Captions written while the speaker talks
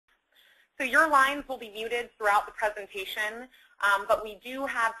So your lines will be muted throughout the presentation, but we do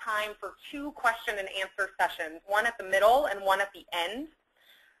have time for 2 question and answer sessions, one at the middle and one at the end.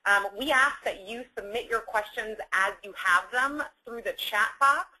 We ask that you submit your questions as you have them through the chat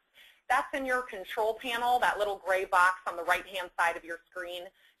box. That's in your control panel, that little gray box on the right-hand side of your screen.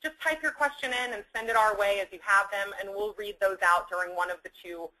 Just type your question in and send it our way as you have them, and we'll read those out during one of the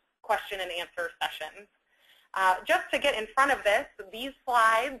 2 question and answer sessions. Just to get in front of this, these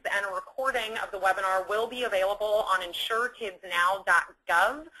slides and a recording of the webinar will be available on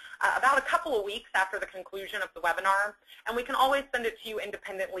insuredkidsnow.gov about a couple of weeks after the conclusion of the webinar, and we can always send it to you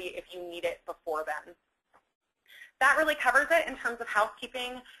independently if you need it before then. That really covers it in terms of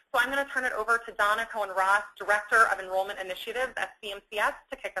housekeeping, so I'm going to turn it over to Donna Cohen-Ross, Director of Enrollment Initiatives at CMCS,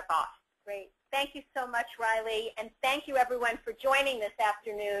 to kick us off. Great. Thank you so much, Riley, and thank you everyone for joining this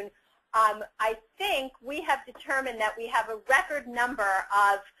afternoon. I think we have determined that we have a record number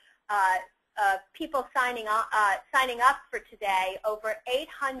of people signing up for today. Over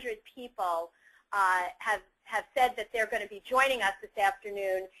 800 people have said that they're going to be joining us this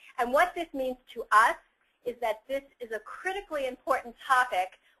afternoon. And what this means to us is that this is a critically important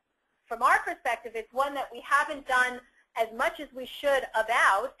topic. From our perspective, it's one that we haven't done as much as we should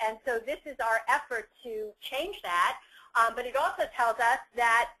about, and so this is our effort to change that. But it also tells us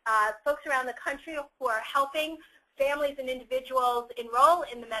that folks around the country who are helping families and individuals enroll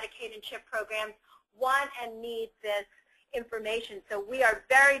in the Medicaid and CHIP programs want and need this information. So we are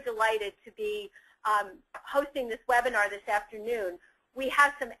very delighted to be hosting this webinar this afternoon. We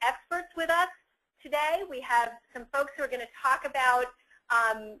have some experts with us today. We have some folks who are going to talk about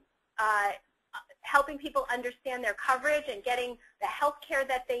helping people understand their coverage and getting the health care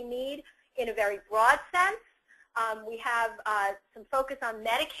that they need in a very broad sense. We have some focus on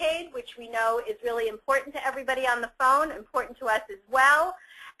Medicaid, which we know is really important to everybody on the phone, important to us as well.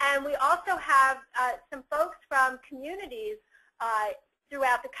 And we also have some folks from communities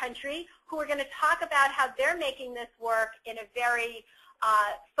throughout the country who are going to talk about how they're making this work in a very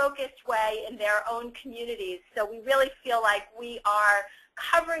focused way in their own communities. So we really feel like we are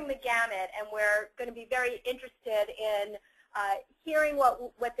covering the gamut, and we're going to be very interested in hearing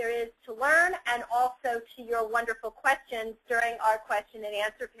what there is to learn, and also to your wonderful questions during our question and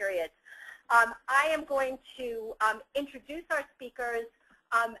answer periods. I am going to introduce our speakers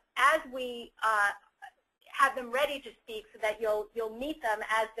as we have them ready to speak, so that you'll meet them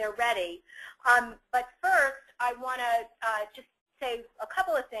as they're ready. But first, I want to just say a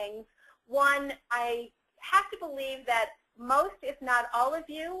couple of things. One, I have to believe that most, if not all of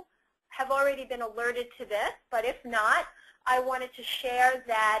you, have already been alerted to this, but if not, I wanted to share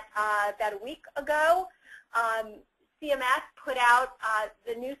that about a week ago, CMS put out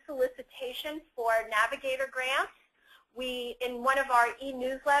the new solicitation for Navigator grants. In one of our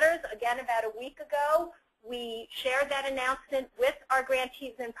e-newsletters, again about a week ago, we shared that announcement with our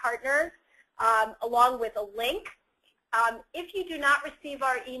grantees and partners, along with a link. If you do not receive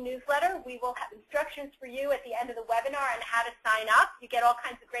our e-newsletter, we will have instructions for you at the end of the webinar on how to sign up. You get all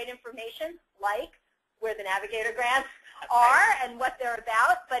kinds of great information, like where the Navigator grants are and what they're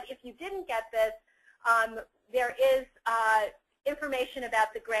about. But if you didn't get this, there is information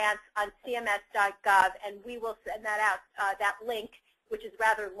about the grants on cms.gov, and we will send that out, that link, which is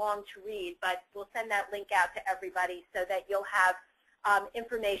rather long to read, but we'll send that link out to everybody so that you'll have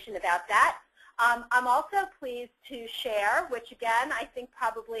information about that. I'm also pleased to share, which again, I think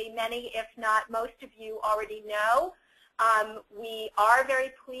probably many, if not most of you already know, we are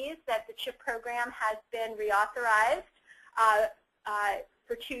very pleased that the CHIP program has been reauthorized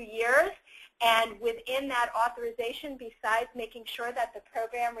for 2 years. And within that authorization, besides making sure that the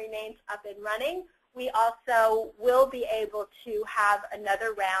program remains up and running, we also will be able to have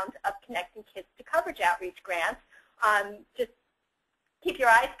another round of Connecting Kids to Coverage outreach grants. Just keep your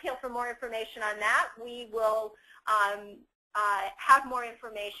eyes peeled for more information on that. We will have more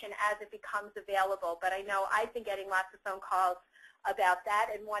information as it becomes available. But I know I've been getting lots of phone calls about that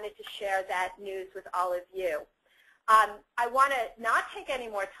and wanted to share that news with all of you. I want to not take any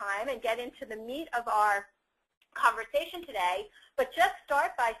more time and get into the meat of our conversation today, but just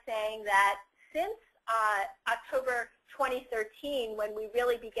start by saying that since October 2013, when we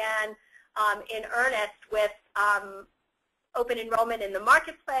really began in earnest with open enrollment in the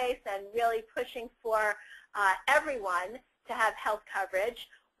marketplace and really pushing for everyone to have health coverage,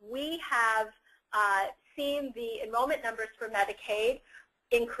 we have seen the enrollment numbers for Medicaid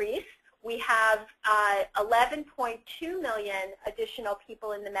increase. We have 11.2 million additional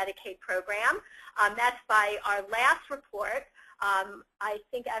people in the Medicaid program. That's by our last report. I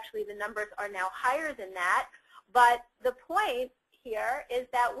think actually the numbers are now higher than that. But the point here is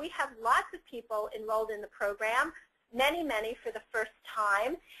that we have lots of people enrolled in the program, many for the first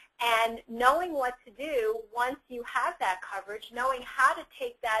time, and knowing what to do once you have that coverage, knowing how to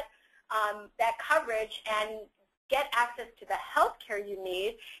take that, that coverage and get access to the health care you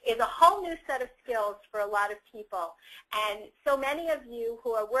need is a whole new set of skills for a lot of people. And so many of you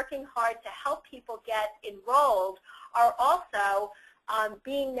who are working hard to help people get enrolled are also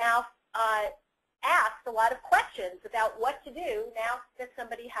being now asked a lot of questions about what to do now that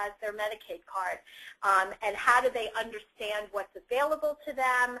somebody has their Medicaid card, and how do they understand what's available to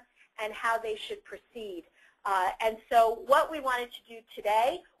them and how they should proceed. And so what we wanted to do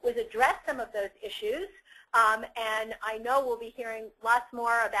today was address some of those issues, and I know we'll be hearing lots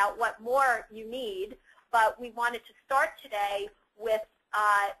more about what more you need, but we wanted to start today with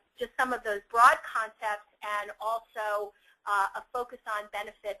just some of those broad concepts and also a focus on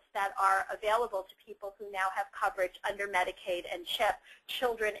benefits that are available to people who now have coverage under Medicaid and CHIP,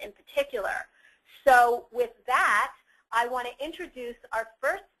 children in particular. So with that, I want to introduce our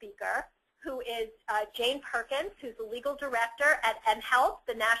first speaker, who is Jane Perkins, who's the legal director at nHealth,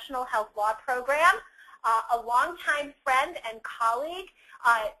 the National Health Law Program, a longtime friend and colleague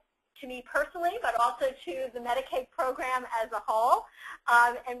to me personally, but also to the Medicaid program as a whole.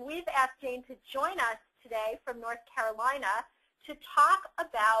 And we've asked Jane to join us today from North Carolina to talk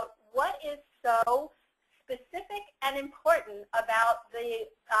about what is so specific and important about the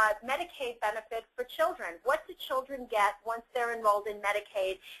Medicaid benefit for children. What do children get once they're enrolled in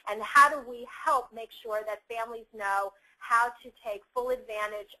Medicaid, and how do we help make sure that families know how to take full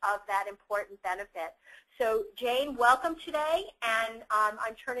advantage of that important benefit? So Jane, welcome today, and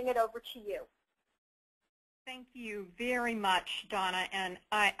I'm turning it over to you. Thank you very much, Donna, and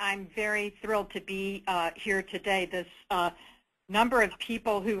I'm very thrilled to be here today. This number of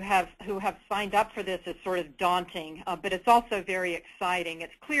people who have signed up for this is sort of daunting, but it's also very exciting.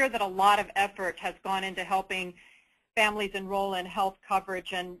 It's clear that a lot of effort has gone into helping families enroll in health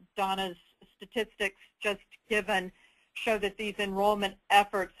coverage, and Donna's statistics just given show that these enrollment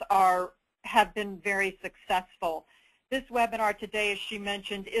efforts have been very successful. This webinar today, as she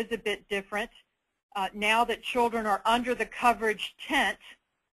mentioned, is a bit different. Now that children are under the coverage tent,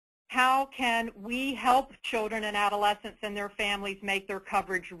 how can we help children and adolescents and their families make their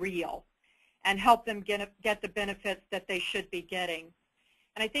coverage real and help them get the benefits that they should be getting?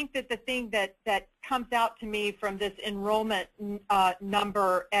 And I think that the thing that comes out to me from this enrollment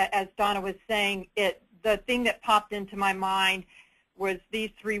number, as Donna was saying, the thing that popped into my mind was these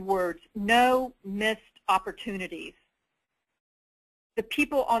three words: no missed opportunities. The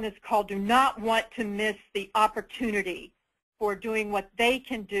people on this call do not want to miss the opportunity for doing what they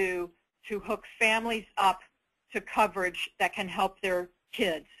can do to hook families up to coverage that can help their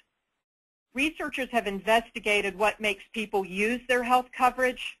kids. Researchers have investigated what makes people use their health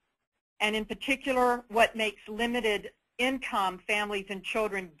coverage, and in particular, what makes limited income families and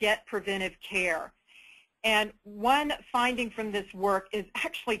children get preventive care. And one finding from this work is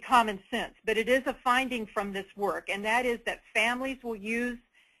actually common sense, but it is a finding from this work, and that is that families will use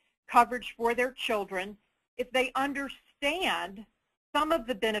coverage for their children if they understand some of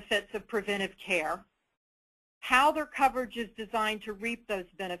the benefits of preventive care, how their coverage is designed to reap those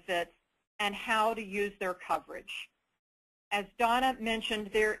benefits, and how to use their coverage. As Donna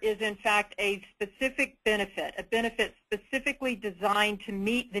mentioned, there is in fact a specific benefit, a benefit specifically designed to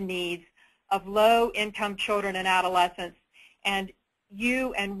meet the needs of low-income children and adolescents, and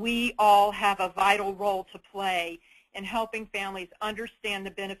you and we all have a vital role to play in helping families understand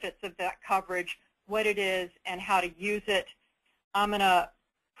the benefits of that coverage, what it is, and how to use it. I'm going to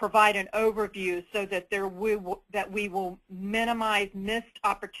provide an overview so that we will minimize missed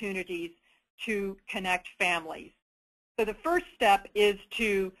opportunities to connect families. So the first step is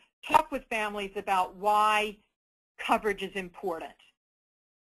to talk with families about why coverage is important.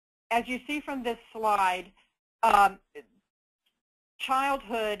 As you see from this slide,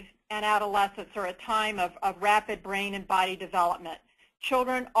 childhood and adolescence are a time of rapid brain and body development.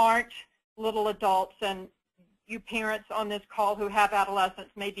 Children aren't little adults, and you parents on this call who have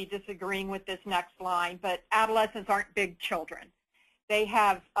adolescents may be disagreeing with this next line, but adolescents aren't big children. They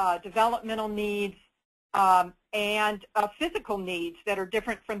have developmental needs and physical needs that are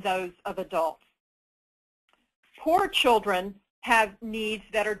different from those of adults. Poor children have needs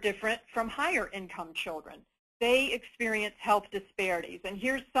that are different from higher income children. They experience health disparities, and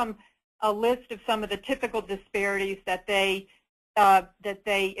here's a list of some of the typical disparities that they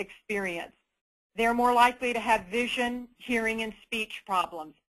experience. They're more likely to have vision, hearing, and speech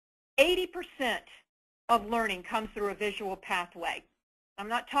problems. 80% of learning comes through a visual pathway. I'm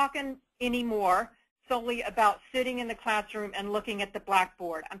not talking anymore solely about sitting in the classroom and looking at the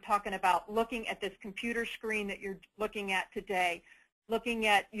blackboard. I'm talking about looking at this computer screen that you're looking at today, looking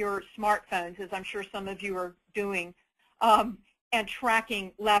at your smartphones, as I'm sure some of you are doing, and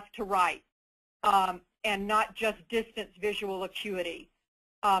tracking left to right, and not just distance visual acuity.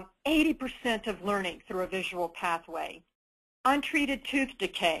 80% of learning through a visual pathway. Untreated tooth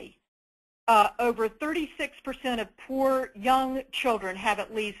decay. Over 36% of poor young children have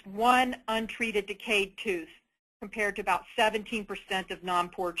at least one untreated decayed tooth, compared to about 17% of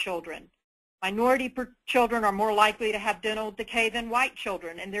non-poor children. Minority children are more likely to have dental decay than white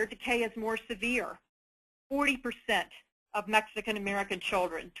children, and their decay is more severe. 40% of Mexican American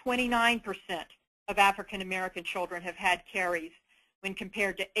children, 29% of African American children have had caries, when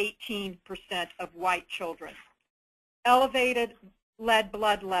compared to 18% of white children. Elevated lead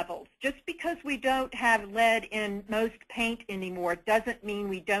blood levels. Just because we don't have lead in most paint anymore doesn't mean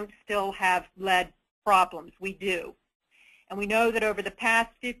we don't still have lead problems. We do. And we know that over the past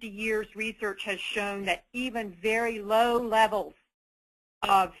 50 years, research has shown that even very low levels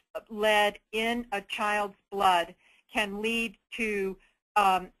of lead in a child's blood can lead to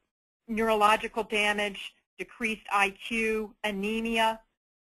neurological damage, decreased IQ, anemia,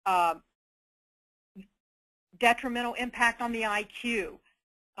 detrimental impact on the IQ,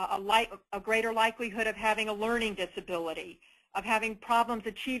 a greater likelihood of having a learning disability, of having problems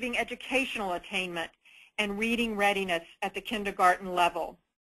achieving educational attainment and reading readiness at the kindergarten level.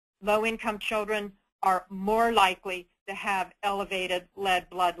 Low-income children are more likely to have elevated lead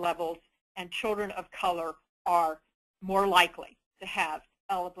blood levels, and children of color are more likely to have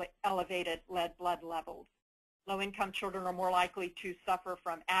elevated lead blood levels. Low-income children are more likely to suffer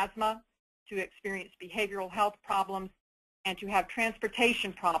from asthma, to experience behavioral health problems, and to have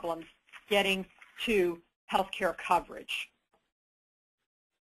transportation problems getting to healthcare coverage.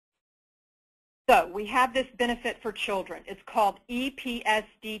 So we have this benefit for children. It's called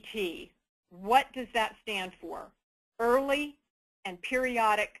EPSDT. What does that stand for? Early and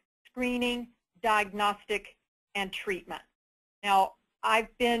periodic screening, diagnostic, and treatment. Now,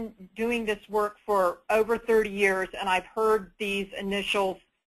 I've been doing this work for over 30 years, and I've heard these initials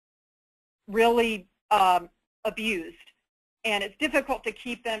really abused. And it's difficult to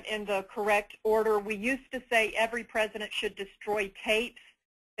keep them in the correct order. We used to say every president should destroy tapes.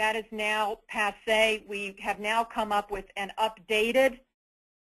 That is now passé. We have now come up with an updated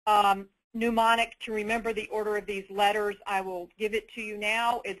mnemonic to remember the order of these letters. I will give it to you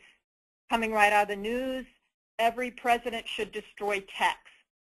now. It's coming right out of the news. Every president should destroy text.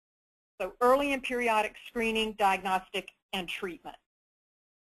 So early and periodic screening, diagnostic, and treatment.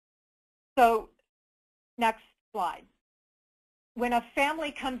 So next slide. When a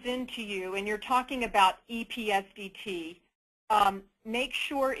family comes into you and you're talking about EPSDT, make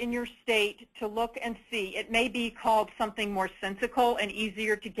sure in your state to look and see. It may be called something more sensical and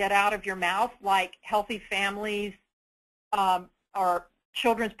easier to get out of your mouth, like Healthy Families or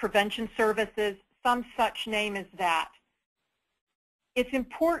Children's Prevention Services, some such name as that. It's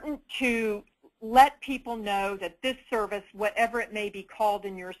important to let people know that this service, whatever it may be called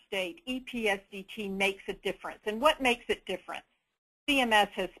in your state, EPSDT makes a difference. And what makes it different? CMS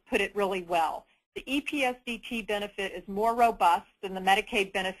has put it really well. The EPSDT benefit is more robust than the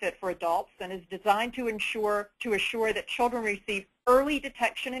Medicaid benefit for adults and is designed to assure that children receive early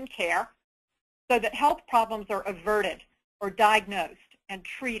detection and care so that health problems are averted or diagnosed and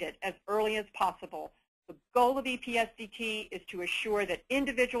treated as early as possible. The goal of EPSDT is to assure that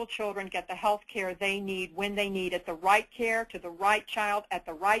individual children get the health care they need when they need it, the right care to the right child at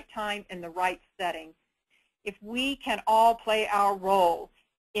the right time in the right setting. If we can all play our role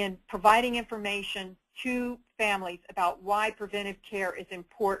in providing information to families about why preventive care is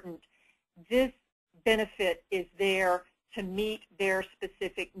important, this benefit is there to meet their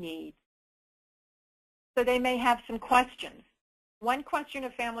specific needs. So they may have some questions. One question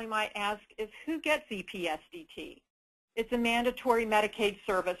a family might ask is, who gets EPSDT? It's a mandatory Medicaid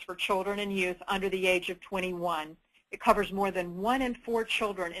service for children and youth under the age of 21. It covers more than 1 in 4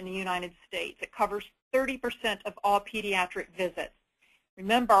 children in the United States. It covers 30% of all pediatric visits.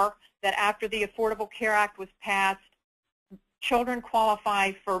 Remember that after the Affordable Care Act was passed, children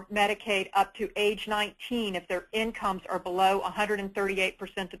qualify for Medicaid up to age 19 if their incomes are below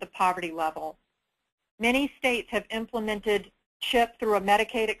 138% of the poverty level. Many states have implemented CHIP through a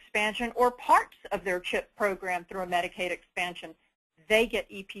Medicaid expansion or parts of their CHIP program through a Medicaid expansion. They get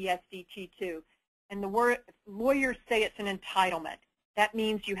EPSDT too. And the lawyers say it's an entitlement. That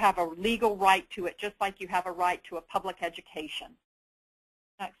means you have a legal right to it, just like you have a right to a public education.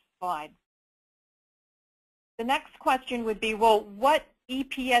 Next slide. The next question would be, well, what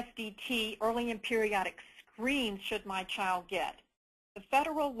EPSDT, early and periodic screens, should my child get? The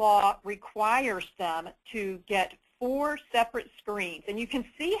federal law requires them to get 4 separate screens. And you can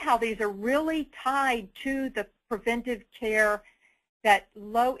see how these are really tied to the preventive care that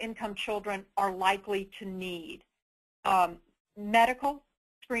low-income children are likely to need. Medical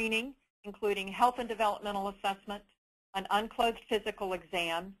screening, including health and developmental assessment, an unclothed physical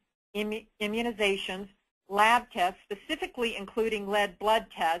exam, immunizations, lab tests, specifically including lead blood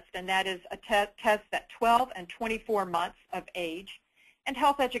test, and that is a test at 12 and 24 months of age, and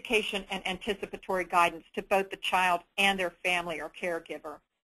health education and anticipatory guidance to both the child and their family or caregiver.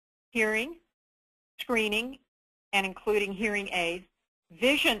 Hearing, screening, and including hearing aids,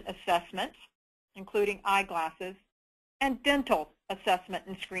 vision assessment, including eyeglasses, and dental assessment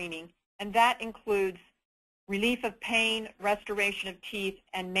and screening, and that includes relief of pain, restoration of teeth,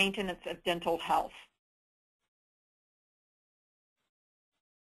 and maintenance of dental health.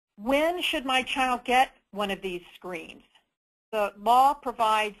 When should my child get one of these screens? The law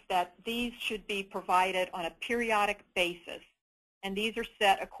provides that these should be provided on a periodic basis, and these are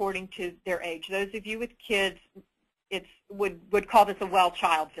set according to their age. Those of you with kids would call this a well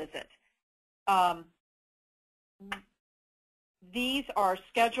child visit. These are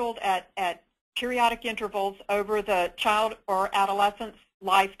scheduled at periodic intervals over the child or adolescent's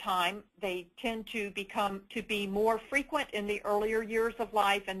lifetime. They tend to be more frequent in the earlier years of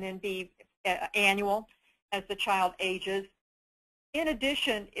life and then be annual as the child ages. In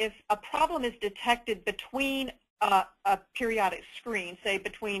addition, if a problem is detected between a periodic screen, say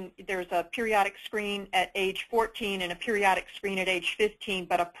there's a periodic screen at age 14 and a periodic screen at age 15,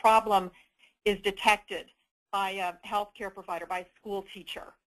 but a problem is detected by a healthcare provider, by a school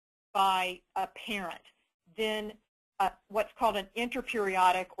teacher, by a parent, then what's called an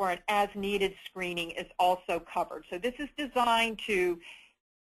interperiodic or an as-needed screening is also covered. So this is designed to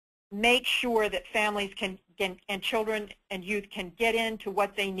make sure that families and children and youth can get into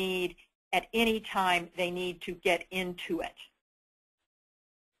what they need at any time they need to get into it.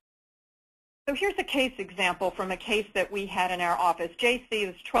 So here's a case example from a case that we had in our office. JC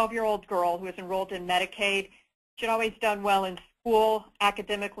was a 12-year-old girl who was enrolled in Medicaid. She'd always done well in school,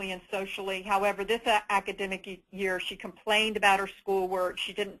 academically and socially. However, this academic year, she complained about her schoolwork.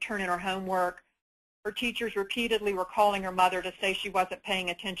 She didn't turn in her homework. Her teachers repeatedly were calling her mother to say she wasn't paying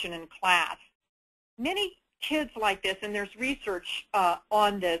attention in class. Many kids like this, and there's research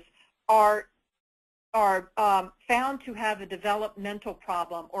on this, are found to have a developmental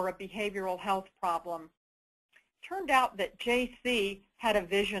problem or a behavioral health problem. Turned out that JC had a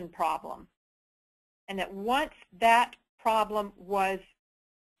vision problem, and that once that problem was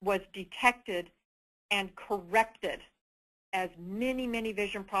detected and corrected, as many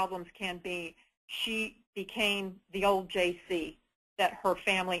vision problems can be, she became the old JC that her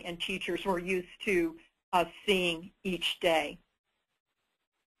family and teachers were used to seeing each day.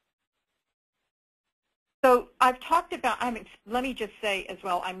 So I've talked about, let me just say as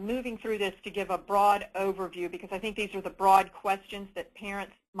well, I'm moving through this to give a broad overview because I think these are the broad questions that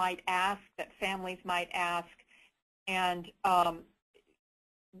parents might ask, that families might ask, and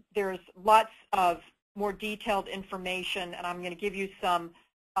there's lots of more detailed information, and I'm going to give you some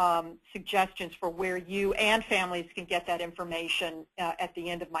suggestions for where you and families can get that information at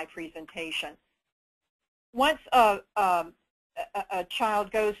the end of my presentation. Once a child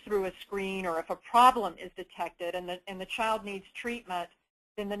goes through a screen, or if a problem is detected and the child needs treatment,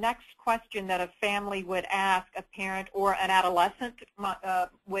 then the next question that a family would ask, a parent or an adolescent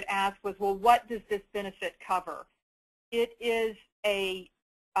would ask was, well, what does this benefit cover? It is a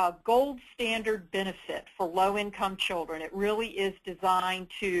gold standard benefit for low-income children. It really is designed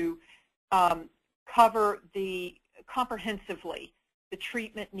to cover comprehensively the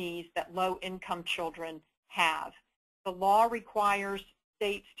treatment needs that low-income children have. The law requires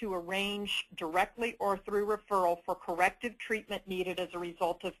states to arrange directly or through referral for corrective treatment needed as a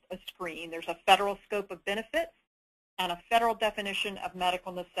result of a screen. There's a federal scope of benefits and a federal definition of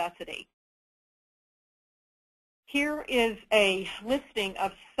medical necessity. Here is a listing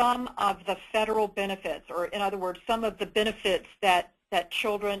of some of the federal benefits, or in other words, some of the benefits that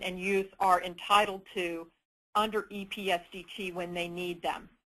children and youth are entitled to under EPSDT when they need them.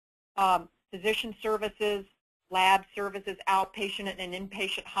 Physician services, lab services, outpatient and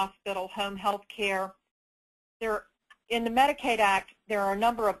inpatient hospital, home health care. In the Medicaid Act, there are a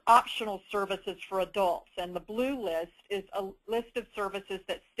number of optional services for adults, and the blue list is a list of services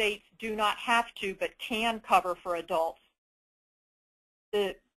that states do not have to but can cover for adults.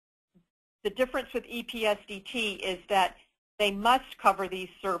 The difference with EPSDT is that they must cover these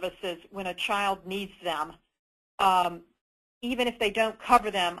services when a child needs them. even if they don't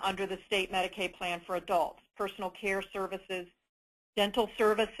cover them under the state Medicaid plan for adults. Personal care services, dental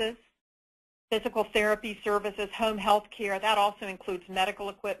services, physical therapy services, home health care, that also includes medical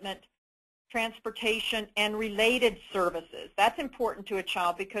equipment, transportation, and related services. That's important to a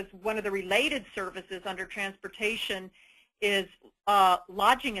child because one of the related services under transportation is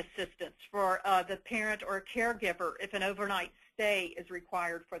lodging assistance for the parent or caregiver if an overnight stay is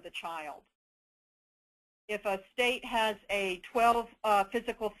required for the child. If a state has a 12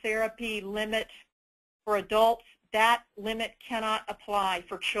 physical therapy limit for adults, that limit cannot apply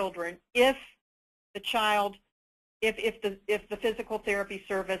for children if the child, if the physical therapy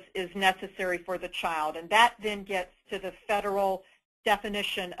service is necessary for the child. And that then gets to the federal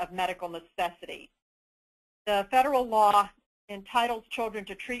definition of medical necessity. The federal law entitles children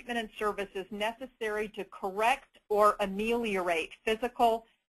to treatment and services necessary to correct or ameliorate physical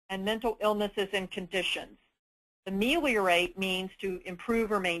and mental illnesses and conditions. Ameliorate means to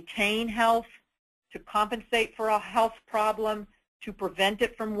improve or maintain health, to compensate for a health problem, to prevent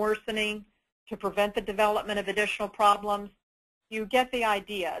it from worsening, to prevent the development of additional problems. You get the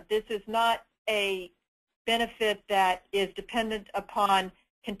idea. This is not a benefit that is dependent upon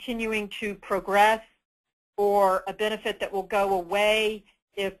continuing to progress or a benefit that will go away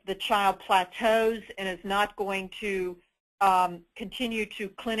if the child plateaus and is not going to continue to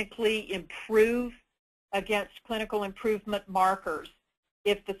clinically improve against clinical improvement markers.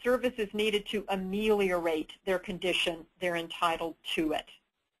 If the service is needed to ameliorate their condition, they're entitled to it.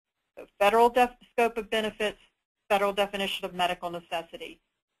 So federal scope of benefits, federal definition of medical necessity.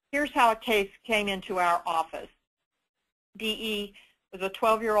 Here's how a case came into our office. DE was a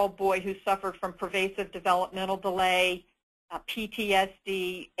 12-year-old boy who suffered from pervasive developmental delay,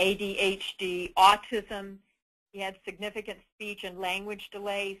 PTSD, ADHD, autism. He had significant speech and language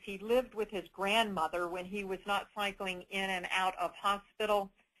delays. He lived with his grandmother when he was not cycling in and out of hospital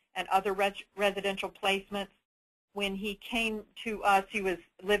and other residential placements. When he came to us, he was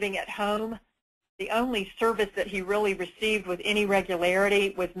living at home. The only service that he really received with any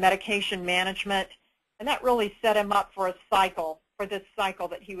regularity was medication management, and that really set him up for a cycle, for this cycle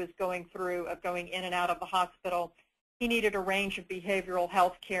that he was going through of going in and out of the hospital. He needed a range of behavioral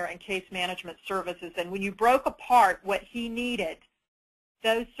health care and case management services, and when you broke apart what he needed,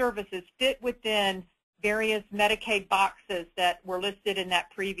 those services fit within various Medicaid boxes that were listed in that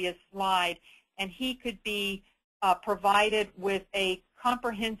previous slide, and he could be provided with a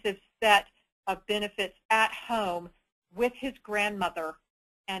comprehensive set of benefits at home with his grandmother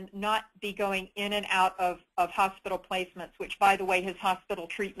and not be going in and out of hospital placements, which, by the way, his hospital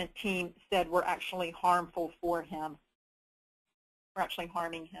treatment team said were actually harmful for him. We're actually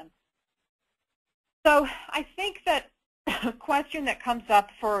harming him. So I think that a question that comes up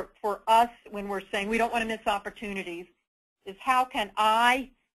for us when we're saying we don't want to miss opportunities is how can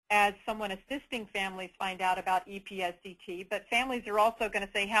I, as someone assisting families, find out about EPSDT, but families are also going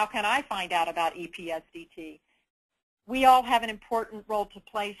to say, how can I find out about EPSDT? We all have an important role to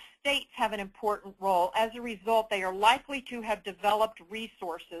play. States have an important role. As a result, they are likely to have developed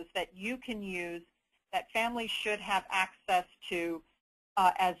resources that you can use that families should have access to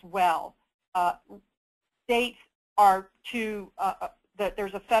as well. States are to,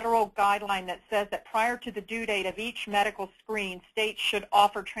 there's a federal guideline that says that prior to the due date of each medical screen, states should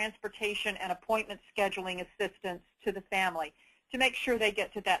offer transportation and appointment scheduling assistance to the family to make sure they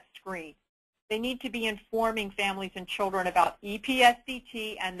get to that screen. They need to be informing families and children about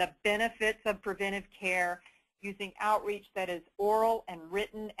EPSDT and the benefits of preventive care using outreach that is oral and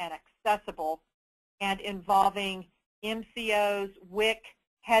written and accessible and involving MCOs, WIC,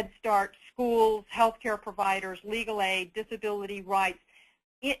 Head Start, schools, healthcare providers, legal aid, disability rights,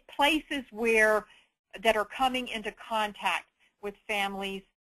 places that are coming into contact with families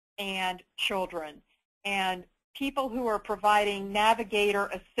and children. And people who are providing navigator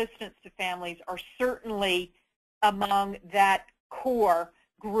assistance to families are certainly among that core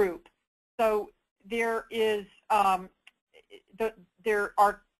group. So there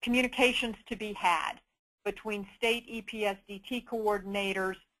are communications to be had between state EPSDT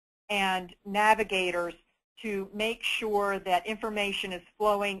coordinators and navigators to make sure that information is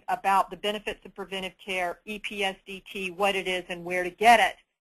flowing about the benefits of preventive care, EPSDT, what it is and where to get it,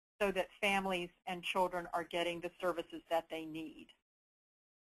 so that families and children are getting the services that they need.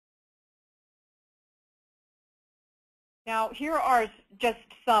 Now, here are just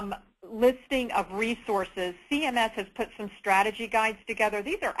some listing of resources. CMS has put some strategy guides together.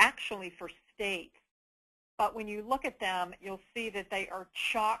 These are actually for states, but when you look at them, you'll see that they are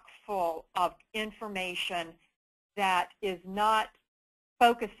chock full of information that is not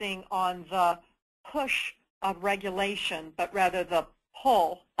focusing on the push of regulation, but rather the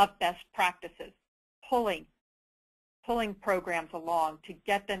pull of best practices, pulling programs along to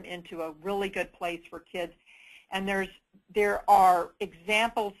get them into a really good place for kids. And there are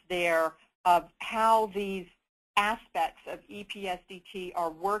examples there of how these aspects of EPSDT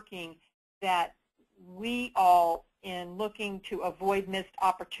are working that we all, in looking to avoid missed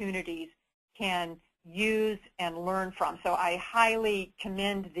opportunities, can use and learn from. So I highly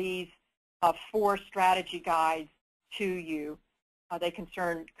commend these 4 strategy guides to you. They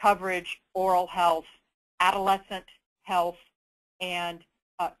concern coverage, oral health, adolescent health, and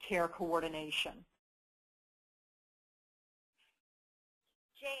care coordination.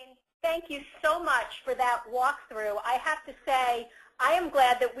 Jane, thank you so much for that walkthrough. I have to say, I am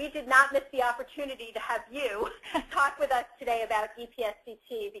glad that we did not miss the opportunity to have you talk with us today about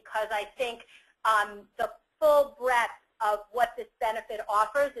EPSDT, because I think the full breadth of what this benefit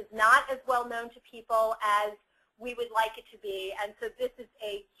offers is not as well known to people as we would like it to be. And so this is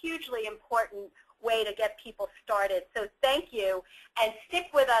a hugely important way to get people started. So thank you, and stick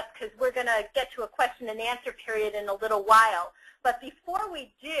with us because we're going to get to a question and answer period in a little while. But before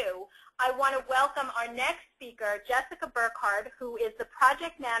we do, I want to welcome our next speaker, Jessica Burkhardt, who is the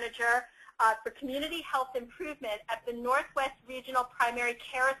project manager for community health improvement at the Northwest Regional Primary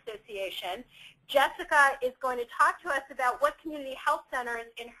Care Association. Jessica is going to talk to us about what community health centers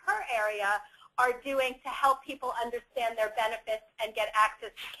in her area are doing to help people understand their benefits and get access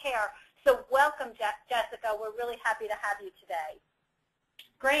to care. So welcome, Jessica. We're really happy to have you today.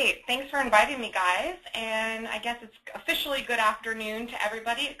 Great. Thanks for inviting me, guys. And I guess it's officially good afternoon to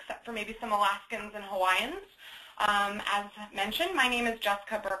everybody except for maybe some Alaskans and Hawaiians. As mentioned, my name is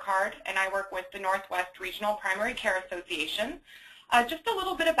Jessica Burkhardt, and I work with the Northwest Regional Primary Care Association. Just a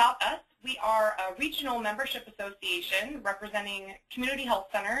little bit about us. We are a regional membership association representing community health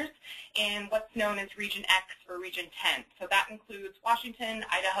centers in what's known as Region X or Region 10. So that includes Washington,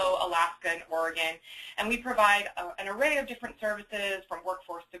 Idaho, Alaska, and Oregon. And we provide an array of different services from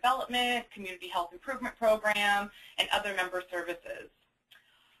workforce development, community health improvement program, and other member services.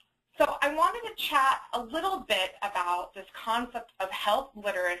 So I wanted to chat a little bit about this concept of health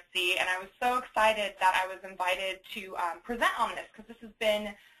literacy, and I was so excited that I was invited to present on this because this has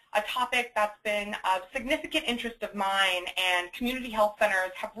been a topic that's been of significant interest of mine, and community health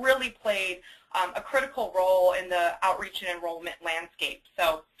centers have really played a critical role in the outreach and enrollment landscape.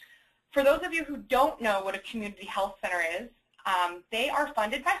 So for those of you who don't know what a community health center is, they are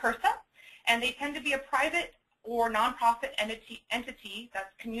funded by HRSA, and they tend to be a private or nonprofit entity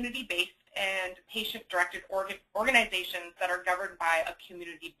that's community-based and patient-directed organizations that are governed by a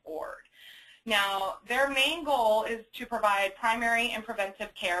community board. Now, their main goal is to provide primary and preventive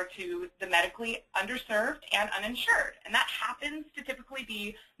care to the medically underserved and uninsured, and that happens to typically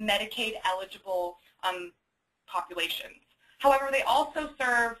be Medicaid-eligible populations. However, they also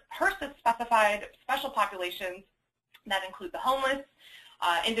serve HRSA-specified special populations that include the homeless,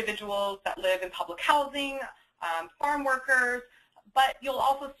 individuals that live in public housing, farm workers, but you'll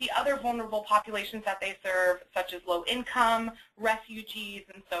also see other vulnerable populations that they serve, such as low income, refugees,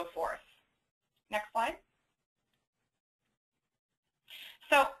 and so forth. Next slide.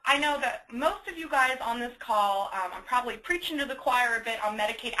 So I know that most of you guys on this call, I'm probably preaching to the choir a bit on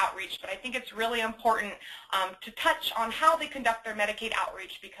Medicaid outreach, but I think it's really important to touch on how they conduct their Medicaid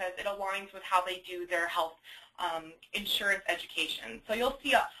outreach because it aligns with how they do their health insurance education. So you'll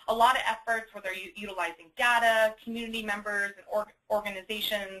see a lot of efforts where they're utilizing data, community members and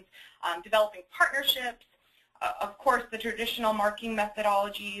organizations, developing partnerships, of course the traditional marketing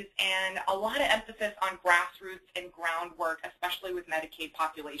methodologies, and a lot of emphasis on grassroots and groundwork, especially with Medicaid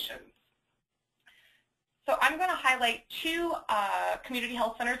populations. So I'm going to highlight 2 community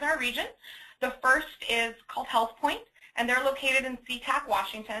health centers in our region. The first is called HealthPoint, and they're located in SeaTac,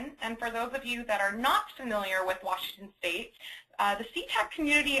 Washington. And for those of you that are not familiar with Washington State, the SeaTac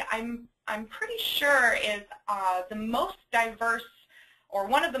community, I'm pretty sure, is the most diverse, or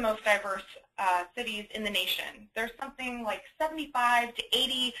one of the most diverse cities in the nation. There's something like 75 to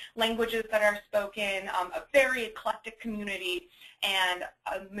 80 languages that are spoken, a very eclectic community, and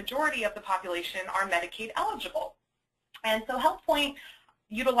a majority of the population are Medicaid eligible. And so HealthPoint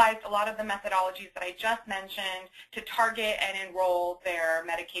utilized a lot of the methodologies that I just mentioned to target and enroll their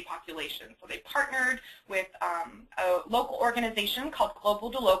Medicaid population. So they partnered with a local organization called Global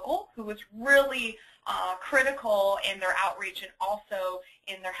to Local, who was really critical in their outreach and also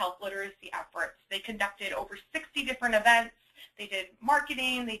in their health literacy efforts. They conducted over 60 different events. They did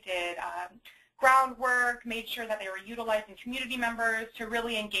marketing, they did groundwork, made sure that they were utilizing community members to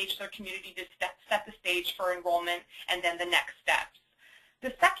really engage their community to set the stage for enrollment and then the next steps.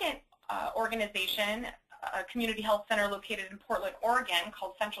 The second organization a community health center located in Portland, Oregon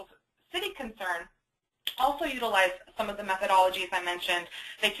called Central City Concern also utilized some of the methodologies I mentioned.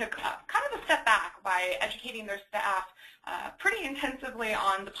 They took kind of a step back by educating their staff pretty intensively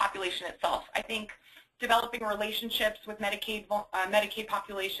on the population itself. I think developing relationships with Medicaid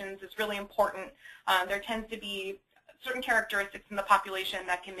populations is really important. There tends to be certain characteristics in the population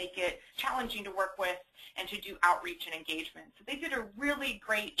that can make it challenging to work with and to do outreach and engagement. So they did a really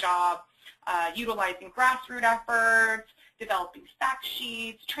great job utilizing grassroots efforts, developing fact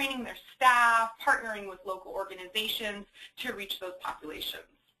sheets, training their staff, partnering with local organizations to reach those populations.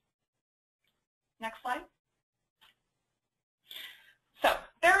 Next slide. So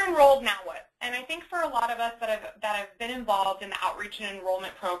they're enrolled, now what? And I think for a lot of us that have been involved in the outreach and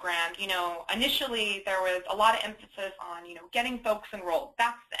enrollment program, initially there was a lot of emphasis on, getting folks enrolled.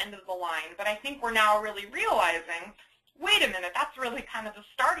 That's the end of the line. But I think we're now really realizing, wait a minute, that's really kind of the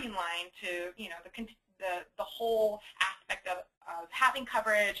starting line to, the whole aspect of having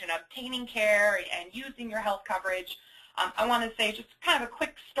coverage and obtaining care and using your health coverage. I want to say just kind of a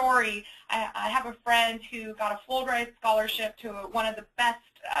quick story. I have a friend who got a Fulbright scholarship to one of the best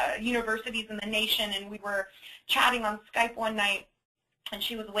universities in the nation, and we were chatting on Skype one night, and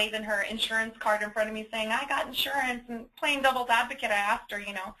she was waving her insurance card in front of me saying, I got insurance, and playing devil's advocate, I asked her,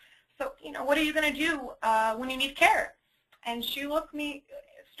 so, what are you going to do when you need care? And she looked me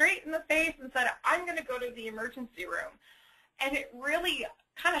straight in the face and said, I'm going to go to the emergency room. And it really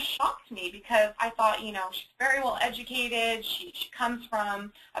kind of shocked me because I thought, she's very well educated, she comes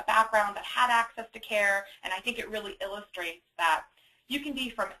from a background that had access to care, and I think it really illustrates that you can be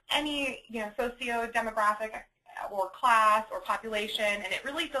from any, socio-demographic or class or population, and it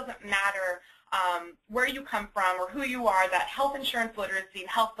really doesn't matter where you come from or who you are, that health insurance literacy and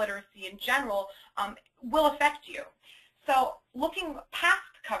health literacy in general will affect you. So looking past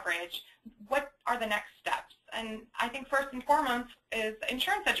coverage, what are the next steps? And I think first and foremost is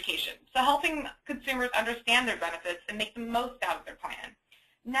insurance education, so helping consumers understand their benefits and make the most out of their plan.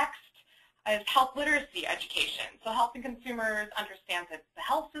 Next is health literacy education, so helping consumers understand the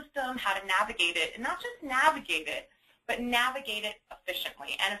health system, how to navigate it, and not just navigate it, but navigate it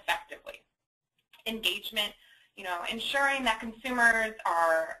efficiently and effectively. Engagement, ensuring that consumers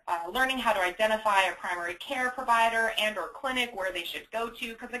are learning how to identify a primary care provider and or clinic where they should go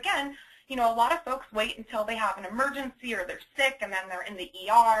to, because again, a lot of folks wait until they have an emergency or they're sick and then they're in the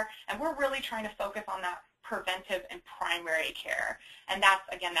ER, and we're really trying to focus on that preventive and primary care. And that's,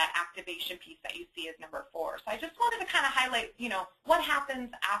 again, that activation piece that you see as number 4. So I just wanted to kind of highlight, what happens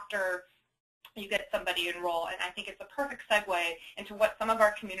after you get somebody enrolled, and I think it's a perfect segue into what some of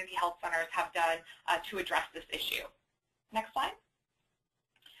our community health centers have done to address this issue. Next slide.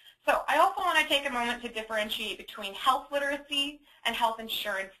 So I also want to take a moment to differentiate between health literacy and health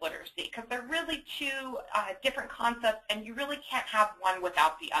insurance literacy, because they're really two different concepts, and you really can't have one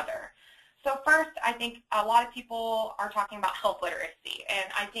without the other. So first, I think a lot of people are talking about health literacy,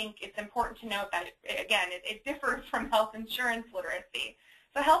 and I think it's important to note that, again, it differs from health insurance literacy.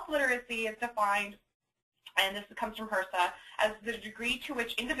 So health literacy is defined, and this comes from HRSA, as the degree to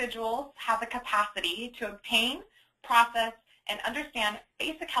which individuals have the capacity to obtain, process, and understand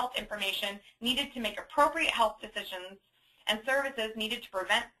basic health information needed to make appropriate health decisions and services needed to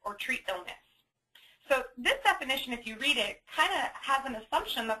prevent or treat illness. So this definition, if you read it, kind of has an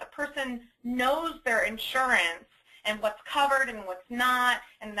assumption that the person knows their insurance and what's covered and what's not,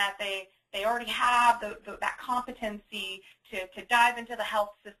 and that they already have that competency to dive into the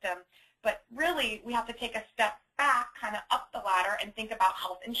health system. But really, we have to take a step back, kind of up the ladder, and think about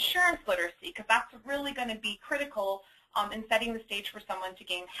health insurance literacy, because that's really going to be critical in setting the stage for someone to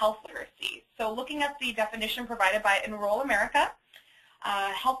gain health literacy. So looking at the definition provided by Enroll America,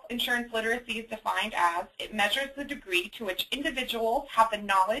 health insurance literacy is defined as it measures the degree to which individuals have the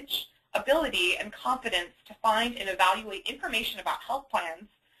knowledge, ability, and confidence to find and evaluate information about health plans,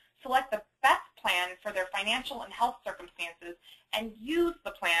 select the best plan for their financial and health circumstances, and use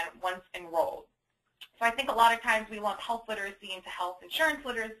the plan once enrolled. So I think a lot of times we lump health literacy into health insurance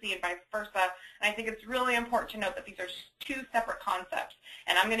literacy and vice versa, and I think it's really important to note that these are two separate concepts,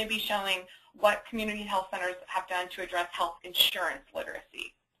 and I'm going to be showing what community health centers have done to address health insurance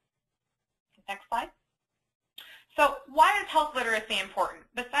literacy. Next slide. So why is health literacy important?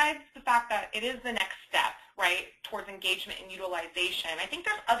 Besides the fact that it is the next step, right, towards engagement and utilization, I think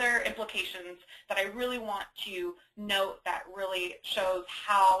there's other implications that I really want to note that really shows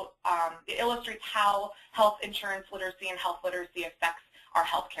how, it illustrates how health insurance literacy and health literacy affects our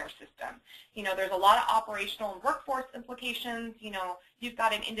healthcare system. There's a lot of operational and workforce implications. You've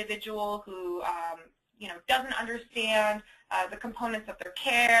got an individual who, doesn't understand the components of their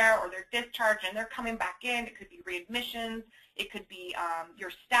care or their discharge, and they're coming back in. It could be readmissions. It could be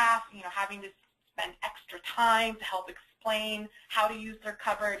your staff, having to spend extra time to help explain how to use their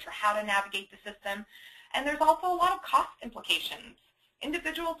coverage or how to navigate the system. And there's also a lot of cost implications.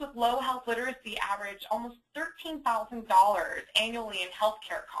 Individuals with low health literacy average almost $13,000 annually in health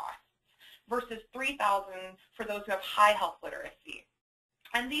care costs versus $3,000 for those who have high health literacy.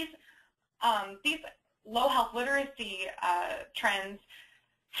 And these low health literacy trends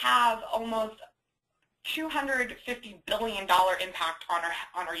have almost $250 billion impact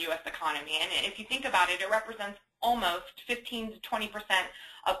on our U.S. economy. And if you think about it, it represents almost 15 to 20%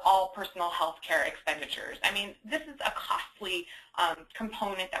 of all personal health care expenditures. I mean, this is a costly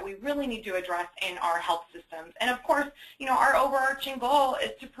component that we really need to address in our health systems. And of course, our overarching goal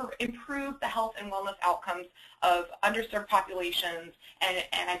is to improve the health and wellness outcomes of underserved populations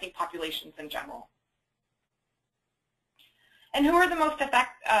and I think populations in general. And who are the most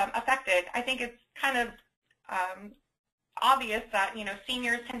affected? I think it's kind of obvious that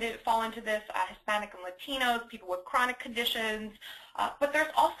seniors tend to fall into this, Hispanic and Latinos, people with chronic conditions, but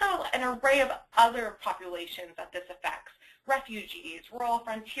there's also an array of other populations that this affects: refugees, rural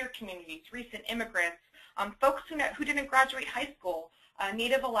frontier communities, recent immigrants, folks who didn't graduate high school,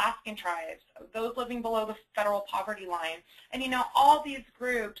 Native Alaskan tribes, those living below the federal poverty line, and all these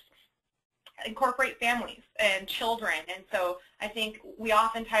groups incorporate families and children, and so I think we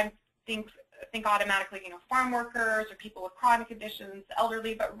oftentimes think automatically, farm workers or people with chronic conditions,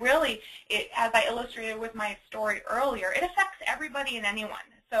 elderly, but really, as I illustrated with my story earlier, it affects everybody and anyone.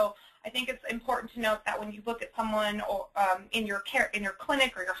 So I think it's important to note that when you look at someone in your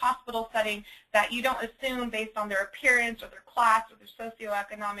clinic or your hospital setting, that you don't assume based on their appearance or their class or their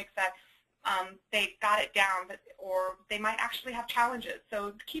socioeconomics that they got it down, or they might actually have challenges.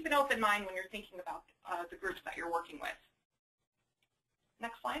 So keep an open mind when you're thinking about the groups that you're working with.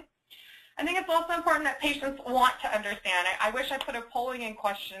 Next slide. I think it's also important that patients want to understand. I wish I put a polling in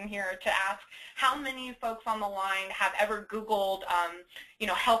question here to ask how many folks on the line have ever Googled,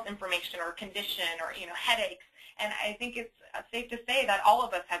 health information or condition or, headaches. And I think it's safe to say that all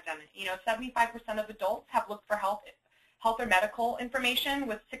of us have done it. 75% of adults have looked for health or medical information,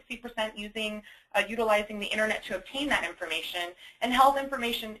 with 60% utilizing the internet to obtain that information. And health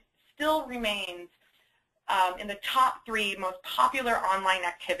information still remains in the top 3 most popular online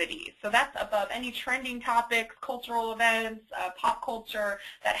activities. So that's above any trending topics, cultural events, pop culture.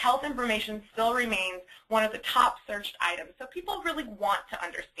 That health information still remains one of the top searched items. So people really want to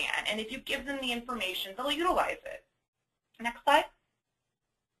understand, and if you give them the information, they'll utilize it. Next slide.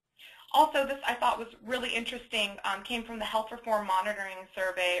 Also, this I thought was really interesting, came from the Health Reform Monitoring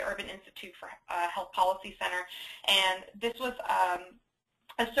Survey, Urban Institute for Health Policy Center, and this was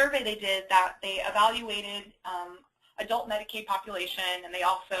a survey they did that they evaluated adult Medicaid population, and they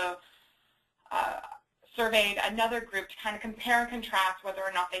also surveyed another group to kind of compare and contrast whether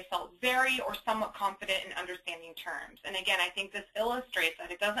or not they felt very or somewhat confident in understanding terms. And again, I think this illustrates that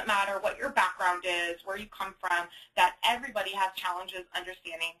it doesn't matter what your background is, where you come from, that everybody has challenges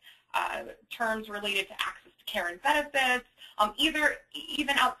understanding terms related to access to care and benefits,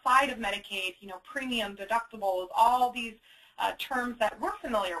 even outside of Medicaid, premium, deductibles, all these terms that we're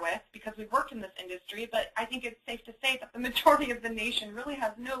familiar with because we've worked in this industry, but I think it's safe to say that the majority of the nation really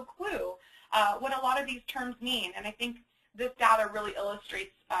has no clue what a lot of these terms mean. And I think this data really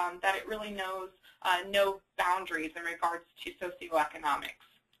illustrates that it really knows no boundaries in regards to socioeconomics.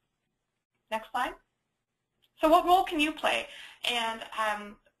 Next slide. So what role can you play? And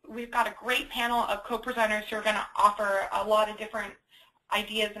we've got a great panel of co-presenters who are going to offer a lot of different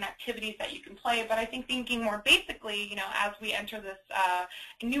ideas and activities that you can play, but I think thinking more basically, as we enter this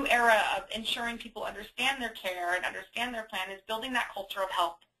new era of ensuring people understand their care and understand their plan, is building that culture of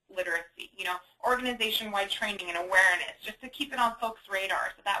health literacy, organization-wide training and awareness, just to keep it on folks'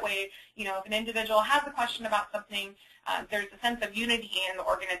 radar. So that way, if an individual has a question about something, there's a sense of unity in the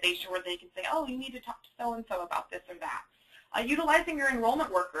organization where they can say, oh, you need to talk to so-and-so about this or that. Utilizing your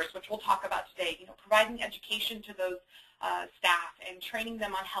enrollment workers, which we'll talk about today, providing education to those staff and training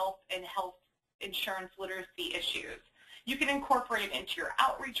them on health and health insurance literacy issues. You can incorporate it into your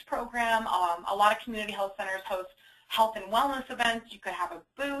outreach program. A lot of community health centers host health and wellness events. You could have a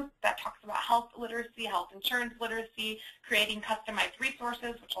booth that talks about health literacy, health insurance literacy, creating customized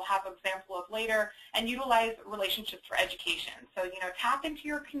resources, which we'll have an example of later, and utilize relationships for education. So, tap into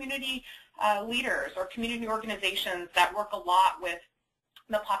your community leaders or community organizations that work a lot with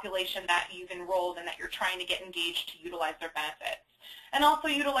the population that you've enrolled and that you're trying to get engaged to utilize their benefits. And also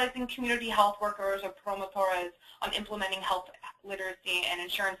utilizing community health workers or promotores on implementing health literacy and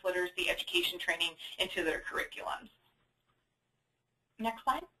insurance literacy education training into their curriculums. Next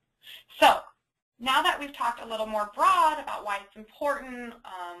slide. So now that we've talked a little more broad about why it's important,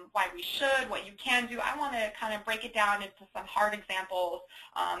 why we should, what you can do, I want to kind of break it down into some hard examples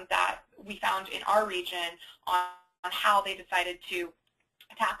that we found in our region on how they decided to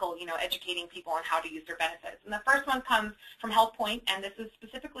tackle, educating people on how to use their benefits. And the first one comes from HealthPoint, and this is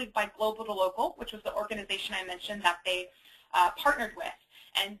specifically by Global to Local, which was the organization I mentioned that they partnered with.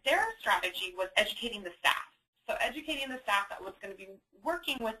 And their strategy was educating the staff. So educating the staff that was going to be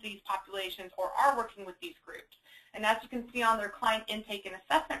working with these populations or are working with these groups. And as you can see on their client intake and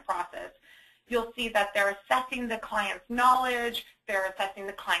assessment process, you'll see that they're assessing the client's knowledge, they're assessing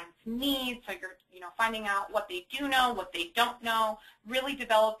the client's needs, so you're finding out what they do know, what they don't know, really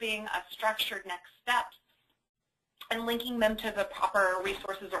developing a structured next steps, and linking them to the proper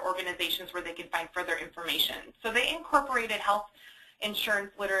resources or organizations where they can find further information. So they incorporated health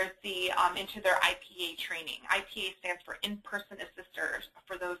insurance literacy into their IPA training. IPA stands for in-person assisters,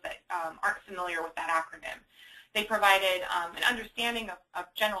 for those that aren't familiar with that acronym. They provided an understanding of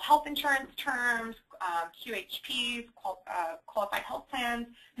general health insurance terms, QHPs, qualified health plans,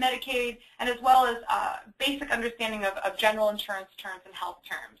 Medicaid, and as well as basic understanding of general insurance terms and health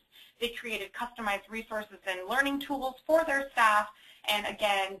terms. They created customized resources and learning tools for their staff, and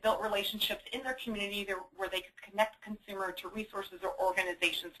again, built relationships in their community where they could connect the consumer to resources or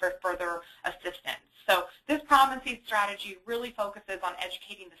organizations for further assistance. So this promising strategy really focuses on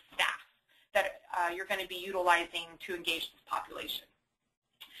educating the staff that you're going to be utilizing to engage this population.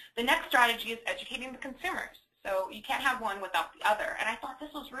 The next strategy is educating the consumers. So you can't have one without the other. And I thought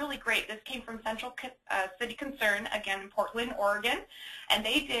this was really great. This came from Central City Concern, again in Portland, Oregon. And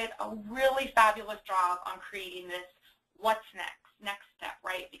they did a really fabulous job on creating this what's next step,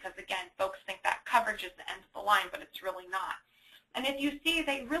 right? Because again, folks think that coverage is the end of the line, but it's really not. And if you see,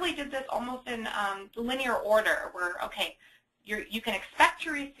 they really did this almost in linear order where, okay, you can expect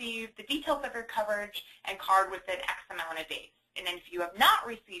to receive the details of your coverage and card within X amount of days. And then if you have not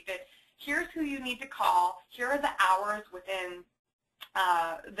received it, here's who you need to call. Here are the hours within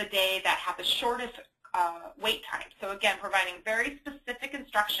the day that have the shortest wait time. So again, providing very specific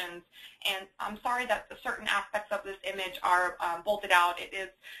instructions. And I'm sorry that certain aspects of this image are bolted out. It is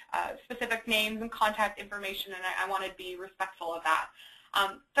specific names and contact information, and I want to be respectful of that.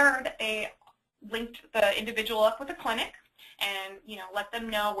 Third, they linked the individual up with a clinic and let them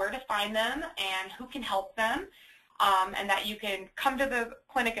know where to find them and who can help them, and that you can come to the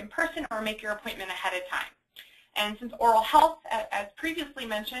clinic in person or make your appointment ahead of time. And since oral health, as previously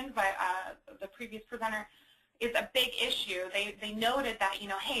mentioned by the previous presenter, is a big issue, they noted that,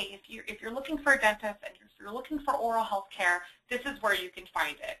 hey, if you're looking for a dentist and if you're looking for oral health care, this is where you can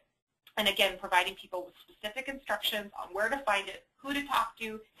find it. And again, providing people with specific instructions on where to find it, who to talk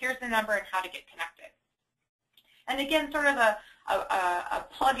to, here's the number, and how to get connected. And again, sort of a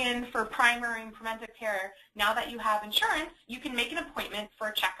plug-in for primary and preventive care. Now that you have insurance, you can make an appointment for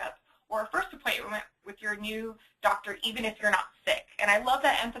a checkup or a first appointment with your new doctor, even if you're not sick. And I love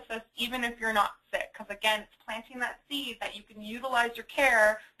that emphasis, even if you're not sick, because again, it's planting that seed that you can utilize your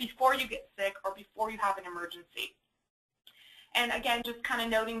care before you get sick or before you have an emergency. And again, just kind of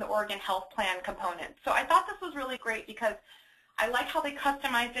noting the Oregon Health Plan component. So I thought this was really great because I like how they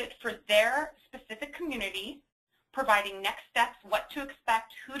customized it for their specific community, providing next steps, what to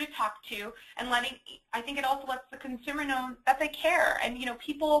expect, who to talk to, and I think it also lets the consumer know that they care. And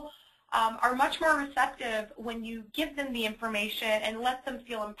people are much more receptive when you give them the information and let them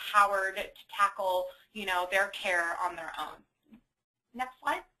feel empowered to tackle, their care on their own. Next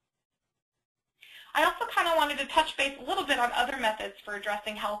slide. I also kind of wanted to touch base a little bit on other methods for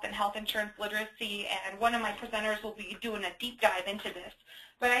addressing health and health insurance literacy, and one of my presenters will be doing a deep dive into this.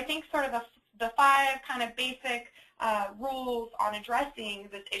 But I think sort of the 5 kind of basic rules on addressing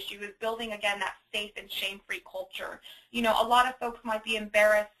this issue is building, again, that safe and shame-free culture. A lot of folks might be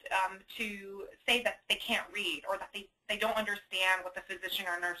embarrassed to say that they can't read or that they don't understand what the physician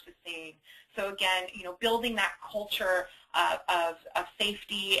or nurse is saying. So again, building that culture of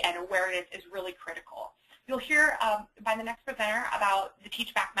safety and awareness is really critical. You'll hear by the next presenter about the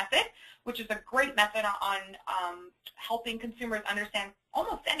Teach Back method, which is a great method on helping consumers understand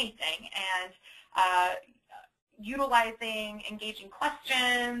almost anything, and utilizing engaging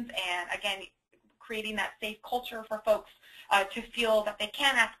questions, and again, creating that safe culture for folks to feel that they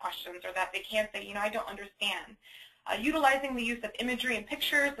can ask questions or that they can say, I don't understand. Utilizing the use of imagery and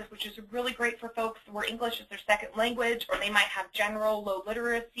pictures, which is really great for folks where English is their second language, or they might have general low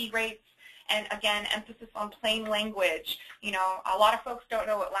literacy rates. And again, emphasis on plain language. A lot of folks don't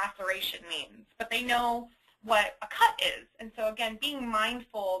know what laceration means, but they know what a cut is. And so again, being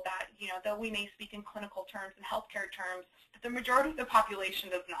mindful that, though we may speak in clinical terms and healthcare terms, the majority of the population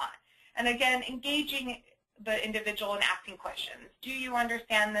does not. And again, engaging the individual and asking questions. Do you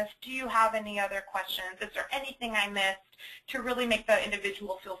understand this? Do you have any other questions? Is there anything I missed? To really make the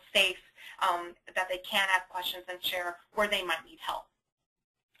individual feel safe, that they can ask questions and share where they might need help.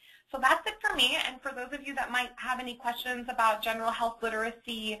 So that's it for me, and for those of you that might have any questions about general health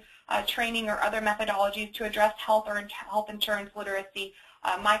literacy training or other methodologies to address health or health insurance literacy,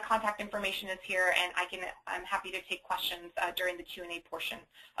 my contact information is here, and I'm happy to take questions during the Q&A portion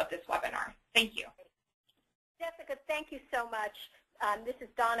of this webinar. Thank you. Jessica, thank you so much. This is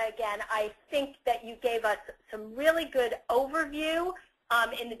Donna again. I think that you gave us some really good overview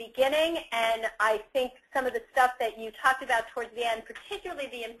in the beginning, and I think some of the stuff that you talked about towards the end, particularly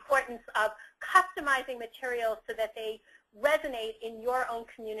the importance of customizing materials so that they resonate in your own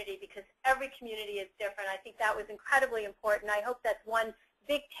community, because every community is different. I think that was incredibly important. I hope that's one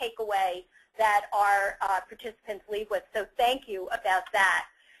big takeaway that our participants leave with, so thank you about that.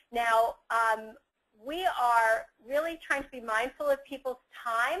 Now, we are really trying to be mindful of people's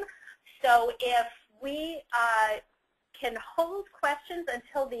time, so if we can hold questions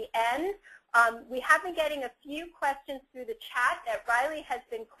until the end. We have been getting a few questions through the chat that Riley has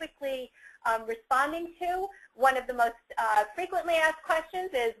been quickly responding to. One of the most frequently asked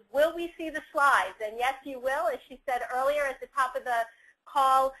questions is, will we see the slides? And yes, you will. As she said earlier at the top of the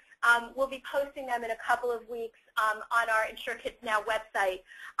call, we'll be posting them in a couple of weeks on our Insure Kids Now website.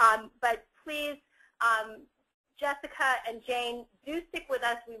 But please, Jessica and Jane, do stick with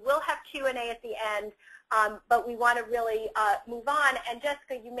us. We will have Q&A at the end. But we want to really move on. And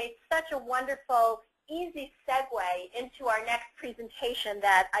Jessica, you made such a wonderful, easy segue into our next presentation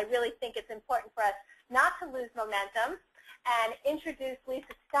that I really think it's important for us not to lose momentum and introduce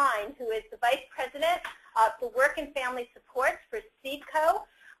Lisa Stein, who is the Vice President for Work and Family Supports for CEDCO.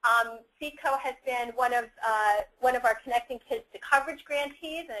 CEDCO has been one of our Connecting Kids to Coverage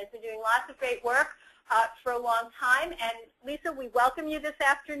grantees and has been doing lots of great work for a long time. And Lisa, we welcome you this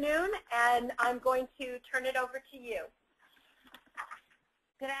afternoon, and I'm going to turn it over to you.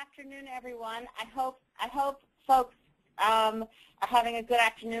 Good afternoon, everyone. I hope folks are having a good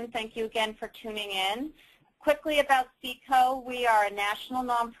afternoon. Thank you again for tuning in. Quickly about CEDCO, we are a national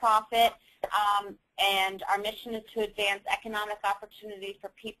nonprofit, and our mission is to advance economic opportunity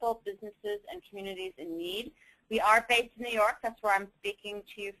for people, businesses, and communities in need. We are based in New York. That's where I'm speaking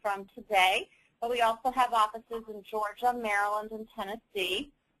to you from today. But we also have offices in Georgia, Maryland, and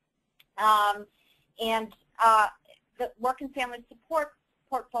Tennessee. The Work and Family Support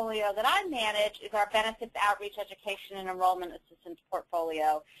portfolio that I manage is our Benefits Outreach, Education, and Enrollment Assistance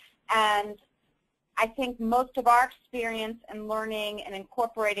portfolio. And I think most of our experience in learning and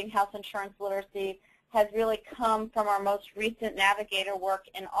incorporating health insurance literacy has really come from our most recent Navigator work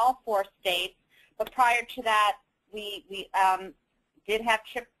in all 4 states. But prior to that, we did have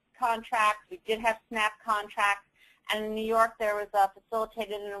CHIP contracts, we did have SNAP contracts, and in New York there was a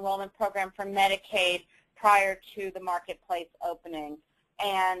facilitated enrollment program for Medicaid prior to the marketplace opening.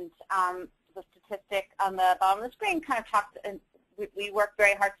 And the statistic on the bottom of the screen kind of talks, and we work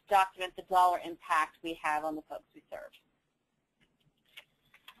very hard to document the dollar impact we have on the folks we serve.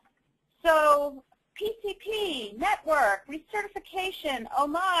 So PCP, network, recertification, oh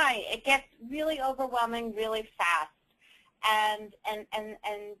my, it gets really overwhelming really fast. And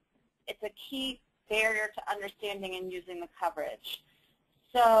it's a key barrier to understanding and using the coverage.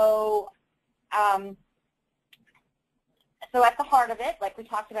 So, so at the heart of it, like we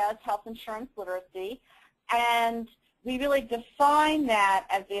talked about, is health insurance literacy. And we really define that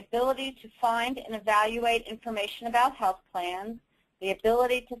as the ability to find and evaluate information about health plans, the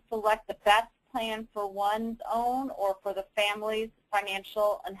ability to select the best plan for one's own or for the family's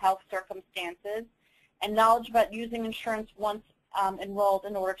financial and health circumstances, and knowledge about using insurance once enrolled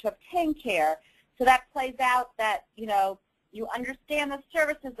in order to obtain care. So that plays out that, you understand the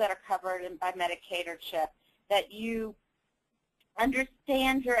services that are covered by Medicaid or CHIP, that you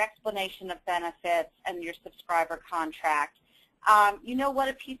understand your explanation of benefits and your subscriber contract. You know what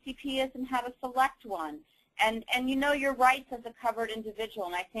a PCP is and how to select one. And you know your rights as a covered individual.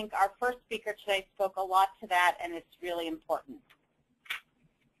 And I think our first speaker today spoke a lot to that, and it's really important.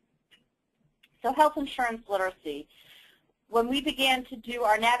 So health insurance literacy. When we began to do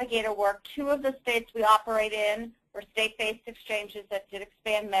our Navigator work, 2 of the states we operate in were state-based exchanges that did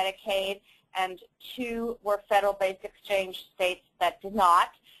expand Medicaid, and 2 were federal-based exchange states that did not.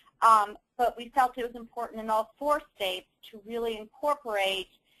 But we felt it was important in all 4 states to really incorporate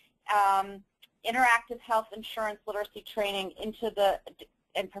interactive health insurance literacy training into the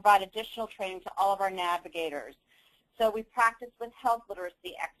and provide additional training to all of our navigators. So we practice with health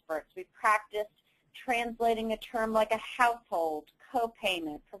literacy experts. We practice translating a term like a household,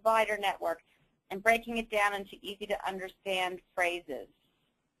 co-payment, provider network, and breaking it down into easy-to-understand phrases.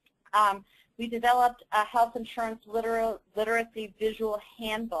 We developed a health insurance literacy visual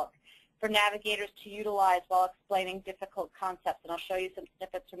handbook for navigators to utilize while explaining difficult concepts, and I'll show you some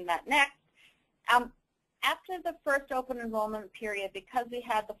snippets from that next. After the first open enrollment period, because we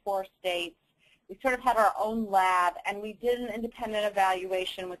had the 4 states, we sort of had our own lab, and we did an independent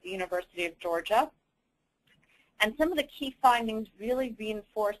evaluation with the University of Georgia. And some of the key findings really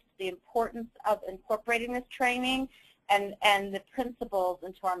reinforced the importance of incorporating this training and the principles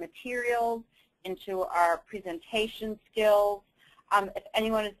into our materials, into our presentation skills. If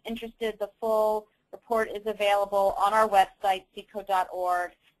anyone is interested, the full report is available on our website,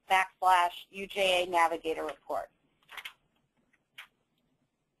 seco.org/UJA Navigator Report.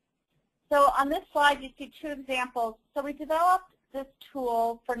 So on this slide, you see 2 examples. So we developed this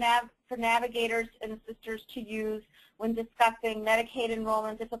tool for navigators and assisters to use when discussing Medicaid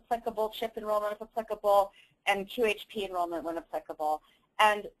enrollment, if applicable, CHIP enrollment, if applicable, and QHP enrollment when applicable.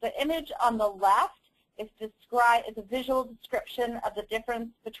 And the image on the left is a visual description of the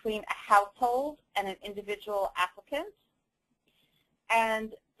difference between a household and an individual applicant.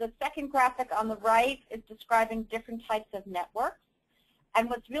 And the second graphic on the right is describing different types of networks. And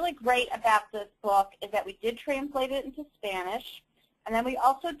what's really great about this book is that we did translate it into Spanish, and then we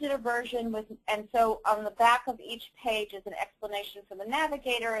also did a version with, and so on the back of each page is an explanation from the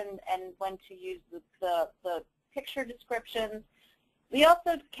navigator and when to use the picture descriptions. We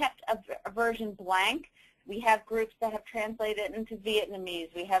also kept a version blank. We have groups that have translated it into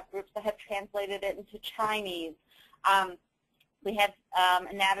Vietnamese. We have groups that have translated it into Chinese. We have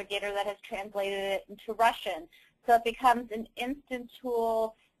a navigator that has translated it into Russian. So it becomes an instant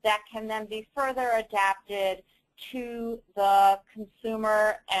tool that can then be further adapted to the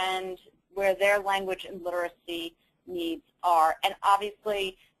consumer and where their language and literacy needs are. And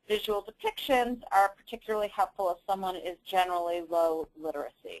obviously, visual depictions are particularly helpful if someone is generally low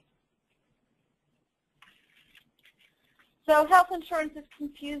literacy. So health insurance is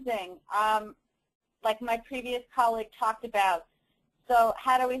confusing, like my previous colleague talked about. So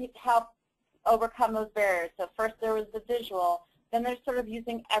how do we help overcome those barriers? So first there was the visual, then there's sort of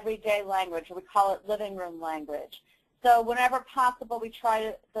using everyday language, or we call it living room language. So whenever possible, we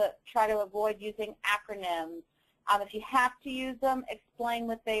try to avoid using acronyms. If you have to use them, explain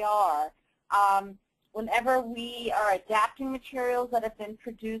what they are. Whenever we are adapting materials that have been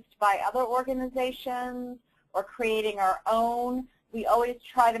produced by other organizations or creating our own, we always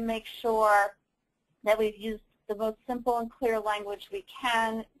try to make sure that we've used the most simple and clear language we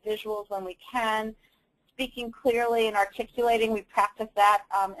can, visuals when we can, speaking clearly and articulating. We practice that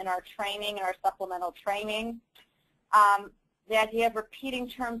in our training, in our supplemental training. The idea of repeating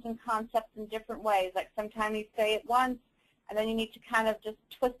terms and concepts in different ways, like sometimes you say it once and then you need to kind of just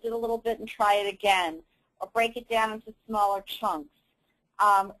twist it a little bit and try it again, or break it down into smaller chunks.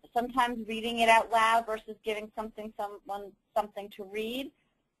 Sometimes reading it out loud versus giving someone something to read.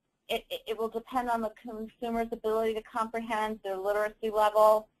 It will depend on the consumer's ability to comprehend, their literacy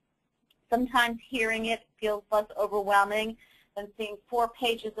level. Sometimes hearing it feels less overwhelming than seeing 4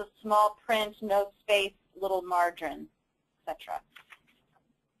 pages of small print, no space, little margin, etc.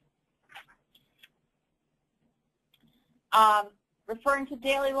 Referring to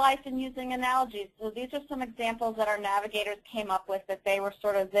daily life and using analogies. So these are some examples that our navigators came up with that they were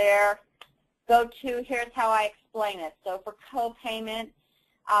sort of their go-to. Here's how I explain it. So for co-payment,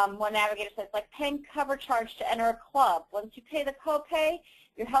 one navigator says, like paying cover charge to enter a club. Once you pay the copay,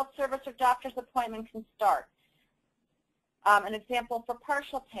 your health service or doctor's appointment can start. An example for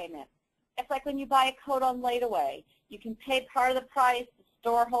partial payment. It's like when you buy a coat on layaway. You can pay part of the price, the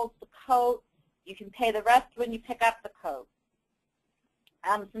store holds the coat, you can pay the rest when you pick up the coat.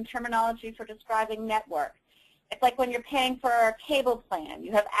 Some terminology for describing network. It's like when you're paying for a cable plan.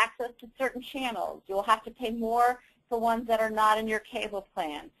 You have access to certain channels. You'll have to pay more for ones that are not in your cable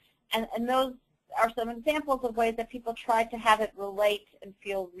plan. And those are some examples of ways that people tried to have it relate and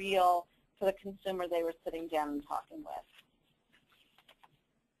feel real to the consumer they were sitting down and talking with.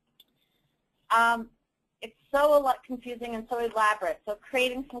 It's so confusing and so elaborate. So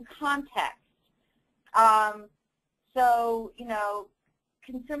creating some context. So, you know,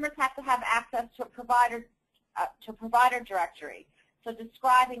 consumers have to have access to a provider directory. So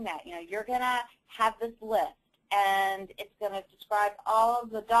describing that, you know, you're going to have this list, and it's going to describe all of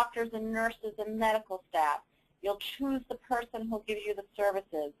the doctors and nurses and medical staff. You'll choose the person who'll give you the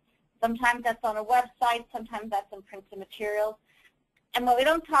services. Sometimes that's on a website, sometimes that's in printed materials. And what we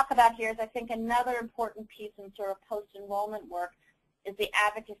don't talk about here is, I think, another important piece in sort of post-enrollment work is the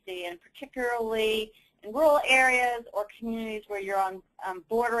advocacy, and particularly in rural areas or communities where you're on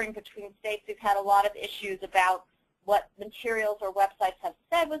bordering between states. We've had a lot of issues about what materials or websites have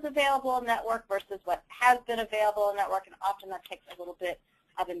said was available in network versus what has been available in network, and often that takes a little bit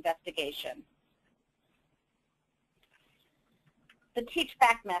of investigation. The teach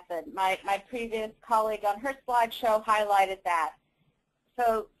back method, my previous colleague on her slideshow highlighted that.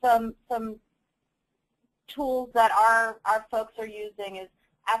 So some tools that our folks are using is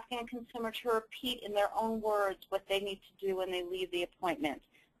asking a consumer to repeat in their own words what they need to do when they leave the appointment.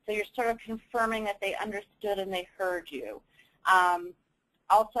 So you're sort of confirming that they understood and they heard you.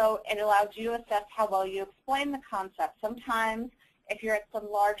 Also, it allows you to assess how well you explain the concept. Sometimes if you're at some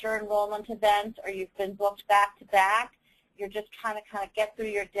larger enrollment event or you've been booked back to back, you're just trying to kind of get through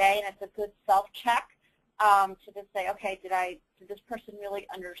your day, and it's a good self-check to just say, okay, did this person really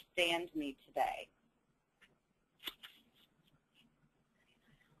understand me today?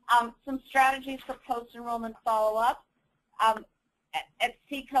 Some strategies for post-enrollment follow-up. At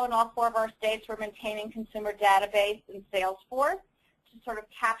CECO in all 4 of our states, we're maintaining consumer database in Salesforce to sort of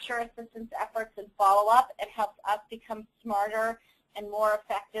capture assistance efforts and follow-up. It helps us become smarter and more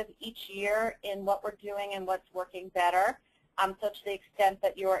effective each year in what we're doing and what's working better. So to the extent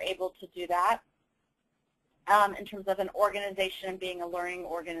that you are able to do that in terms of an organization and being a learning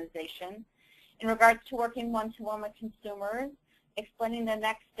organization. In regards to working one-to-one with consumers, explaining the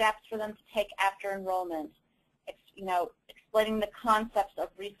next steps for them to take after enrollment, explaining the concepts of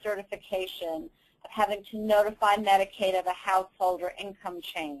recertification, of having to notify Medicaid of a household or income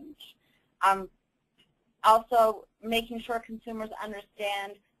change. Also, making sure consumers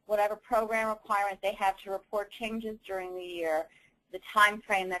understand whatever program requirement they have to report changes during the year, the time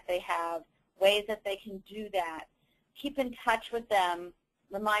frame that they have, ways that they can do that. Keep in touch with them,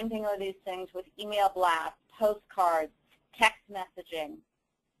 reminding of these things with email blasts, postcards, text messaging.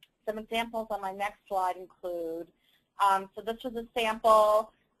 Some examples on my next slide include, so this was a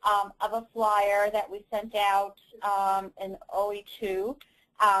sample of a flyer that we sent out in OE2.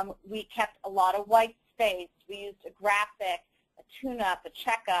 We kept a lot of white space. We used a graphic, a tune-up, a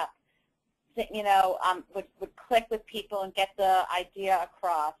check-up, would click with people and get the idea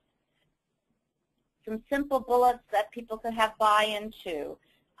across. Some simple bullets that people could have buy-in to,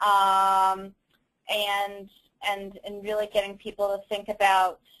 and really getting people to think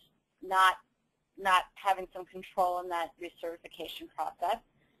about not having some control in that recertification process.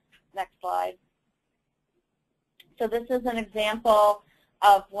 Next slide. So this is an example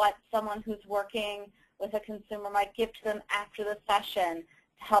of what someone who's working with a consumer might give to them after the session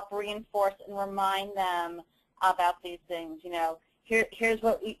to help reinforce and remind them about these things. Here's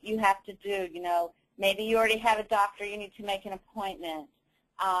what you have to do. Maybe you already have a doctor, you need to make an appointment.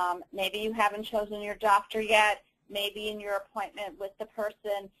 Maybe you haven't chosen your doctor yet. Maybe in your appointment with the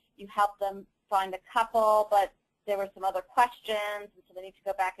person, you help them find a couple, but there were some other questions, and so they need to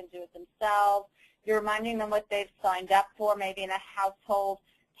go back and do it themselves. You're reminding them what they've signed up for. Maybe in a household,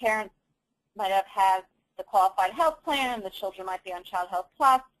 parents might have had the qualified health plan, and the children might be on Child Health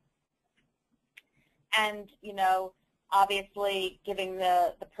Plus. And, obviously giving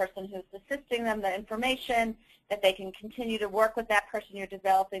the person who's assisting them the information that they can continue to work with that person. You're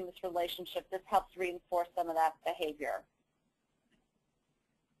developing this relationship. This helps reinforce some of that behavior.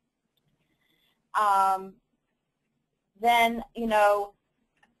 Then,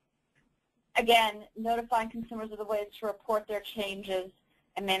 again, notifying consumers of the ways to report their changes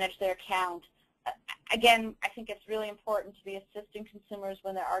and manage their account. Again, I think it's really important to be assisting consumers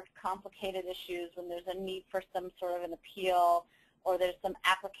when there are complicated issues, when there's a need for some sort of an appeal, or there's some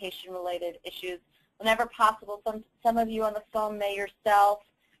application-related issues. Whenever possible, some of you on the phone may yourself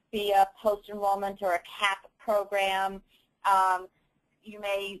be a post-enrollment or a CAP program. You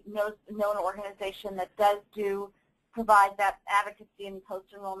may know an organization that does provide that advocacy and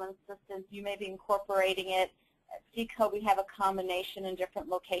post-enrollment assistance. You may be incorporating it. At CECO, we have a combination in different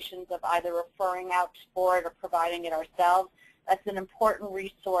locations of either referring out for it or providing it ourselves. That's an important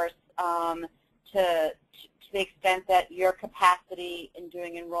resource to the extent that your capacity in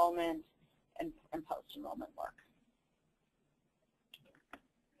doing enrollment and post-enrollment work.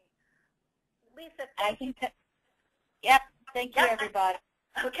 Lisa, I think that, yep, thank you, everybody.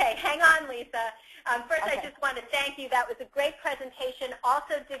 Okay, hang on, Lisa. First, okay. I just want to thank you. That was a great presentation,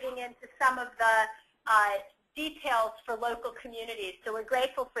 also digging into some of the details for local communities, so we're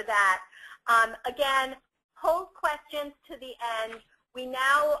grateful for that. Again, hold questions to the end. We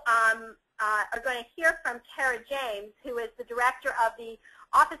now are going to hear from Kara James, who is the director of the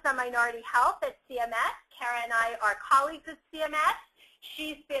Office on Minority Health at CMS. Kara and I are colleagues at CMS,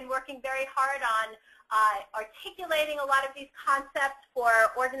 She's been working very hard on articulating a lot of these concepts for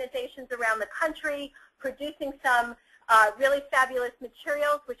organizations around the country, producing some really fabulous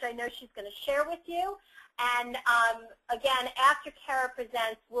materials, which I know she's going to share with you. And again, after Kara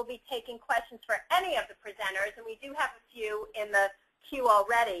presents, we'll be taking questions for any of the presenters, and we do have a few in the queue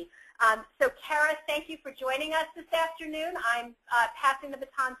already. So Kara, thank you for joining us this afternoon. I'm passing the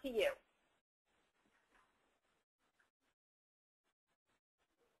baton to you.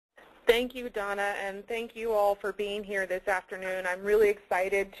 Thank you, Donna, and thank you all for being here this afternoon. I'm really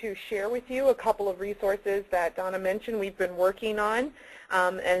excited to share with you a couple of resources that Donna mentioned we've been working on,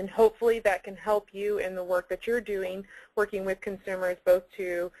 and hopefully that can help you in the work that you're doing, working with consumers both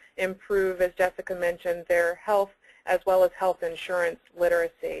to improve, as Jessica mentioned, their health as well as health insurance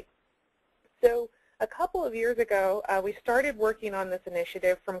literacy. So a couple of years ago, we started working on this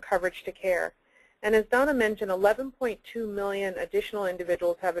initiative from coverage to care. And as Donna mentioned, 11.2 million additional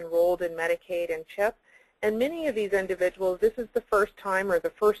individuals have enrolled in Medicaid and CHIP. And many of these individuals, this is the first time or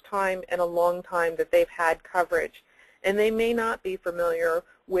the first time in a long time that they've had coverage. And they may not be familiar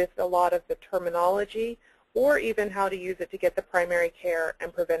with a lot of the terminology or even how to use it to get the primary care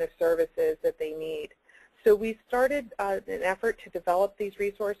and preventive services that they need. So we started an effort to develop these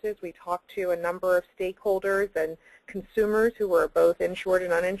resources. We talked to a number of stakeholders and consumers who were both insured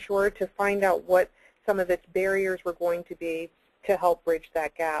and uninsured to find out what some of the barriers were going to be to help bridge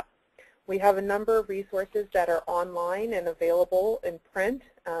that gap. We have a number of resources that are online and available in print,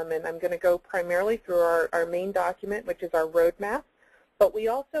 and I'm going to go primarily through our main document, which is our roadmap. But we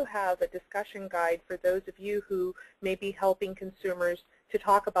also have a discussion guide for those of you who may be helping consumers to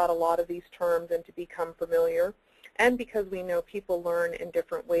talk about a lot of these terms and to become familiar. And because we know people learn in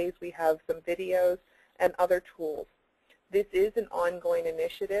different ways, we have some videos and other tools. This is an ongoing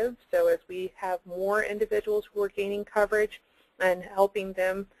initiative, so as we have more individuals who are gaining coverage and helping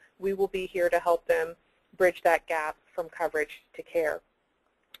them, we will be here to help them bridge that gap from coverage to care.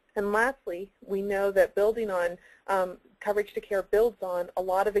 And lastly, we know that building on coverage to care builds on a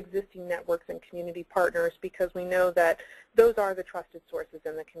lot of existing networks and community partners, because we know that those are the trusted sources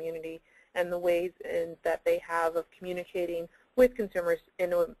in the community and the ways that they have of communicating with consumers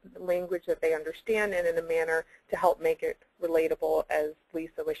in a language that they understand and in a manner to help make it relatable, as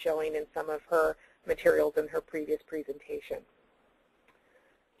Lisa was showing in some of her materials in her previous presentation.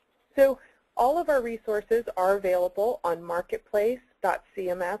 So all of our resources are available on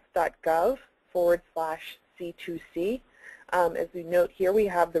marketplace.cms.gov/C2C. As we note here, we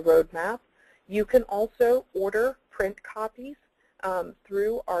have the roadmap. You can also order print copies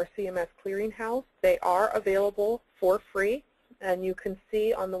through our CMS clearinghouse. They are available for free, and you can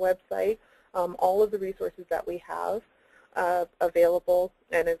see on the website all of the resources that we have available,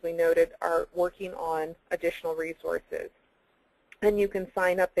 and as we noted, are working on additional resources. And you can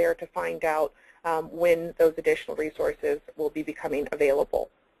sign up there to find out when those additional resources will be becoming available.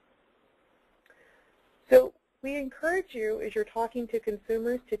 So we encourage you, as you're talking to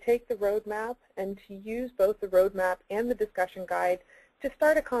consumers, to take the roadmap and to use both the roadmap and the discussion guide to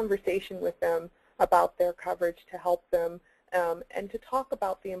start a conversation with them about their coverage, to help them and to talk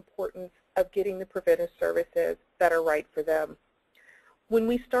about the importance of getting the preventive services that are right for them. When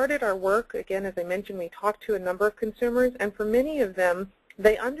we started our work, again, as I mentioned, we talked to a number of consumers, and for many of them,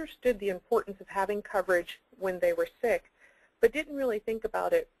 they understood the importance of having coverage when they were sick, but didn't really think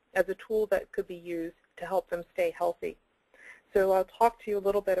about it as a tool that could be used to help them stay healthy. So I'll talk to you a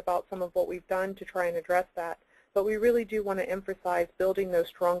little bit about some of what we've done to try and address that, but we really do want to emphasize building those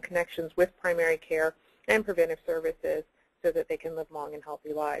strong connections with primary care and preventive services so that they can live long and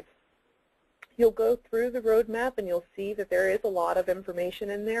healthy lives. You'll go through the roadmap and you'll see that there is a lot of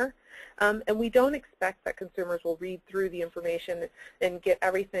information in there, and we don't expect that consumers will read through the information and get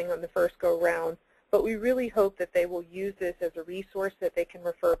everything on the first go round, but we really hope that they will use this as a resource that they can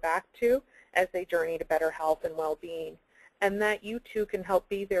refer back to as they journey to better health and well-being, and that you too can help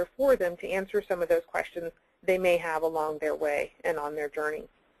be there for them to answer some of those questions they may have along their way and on their journey.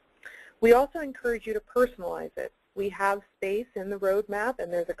 We also encourage you to personalize it. We have space in the roadmap,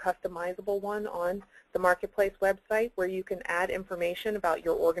 and there's a customizable one on the Marketplace website where you can add information about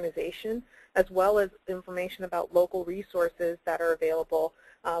your organization as well as information about local resources that are available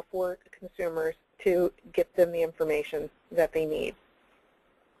for consumers to get them the information that they need.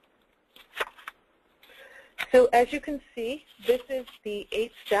 So as you can see, this is the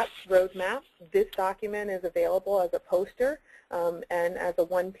 8-step roadmap. This document is available as a poster and as a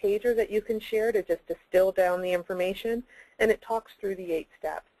one-pager that you can share to just distill down the information, and it talks through the 8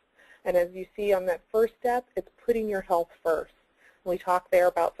 steps. And as you see on that first step, it's putting your health first. We talk there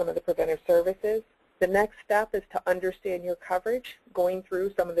about some of the preventive services. The next step is to understand your coverage, going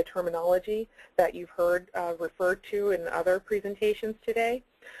through some of the terminology that you've heard referred to in other presentations today,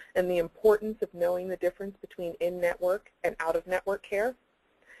 and the importance of knowing the difference between in-network and out-of-network care.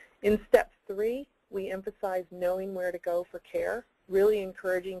 In step 3, we emphasize knowing where to go for care, really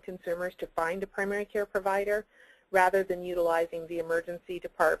encouraging consumers to find a primary care provider rather than utilizing the emergency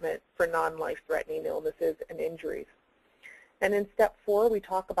department for non-life-threatening illnesses and injuries. And in step 4, we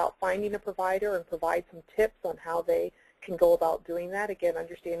talk about finding a provider and provide some tips on how they can go about doing that. Again,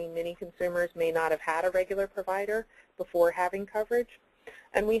 understanding many consumers may not have had a regular provider before having coverage.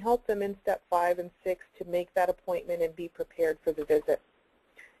 And we help them in step 5 and 6 to make that appointment and be prepared for the visit.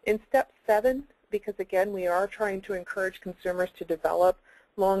 In step 7, because again, we are trying to encourage consumers to develop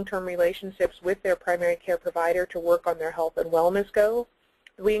long-term relationships with their primary care provider to work on their health and wellness goals,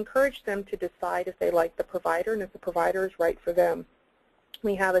 we encourage them to decide if they like the provider and if the provider is right for them.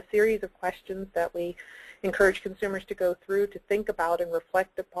 We have a series of questions that we encourage consumers to go through to think about and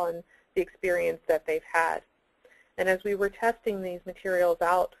reflect upon the experience that they've had. And as we were testing these materials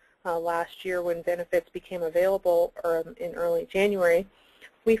out last year when benefits became available in early January,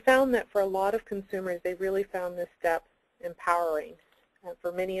 we found that for a lot of consumers, they really found this step empowering. And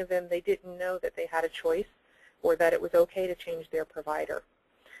for many of them, they didn't know that they had a choice or that it was okay to change their provider.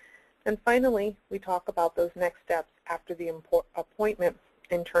 And finally, we talk about those next steps after the appointment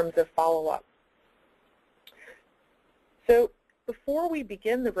in terms of follow-up. So before we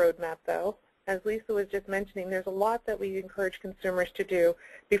begin the roadmap, though, as Lisa was just mentioning, there's a lot that we encourage consumers to do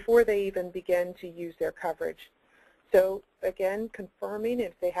before they even begin to use their coverage. So again, confirming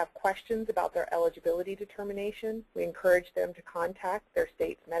if they have questions about their eligibility determination, we encourage them to contact their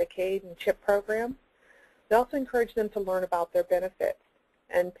state's Medicaid and CHIP program. We also encourage them to learn about their benefits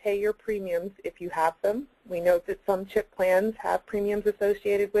and pay your premiums if you have them. We note that some CHIP plans have premiums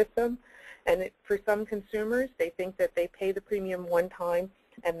associated with them, and for some consumers, they think that they pay the premium one time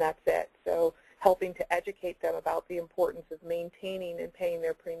and that's it. So helping to educate them about the importance of maintaining and paying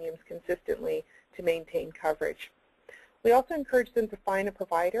their premiums consistently to maintain coverage. We also encourage them to find a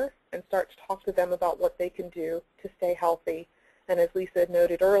provider and start to talk to them about what they can do to stay healthy, and as Lisa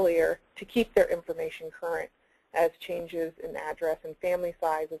noted earlier, to keep their information current, as changes in address and family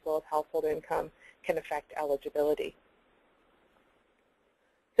size as well as household income can affect eligibility.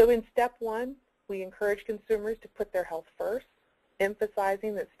 So in step 1, we encourage consumers to put their health first,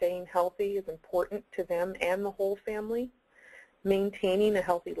 emphasizing that staying healthy is important to them and the whole family, maintaining a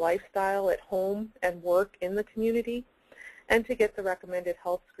healthy lifestyle at home and work in the community, and to get the recommended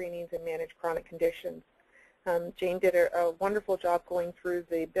health screenings and manage chronic conditions. Jane did a wonderful job going through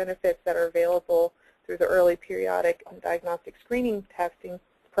the benefits that are available through the early periodic diagnostic screening testing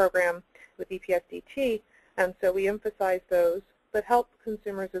program with EPSDT, and so we emphasize those, but help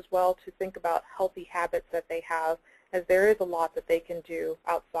consumers as well to think about healthy habits that they have, as there is a lot that they can do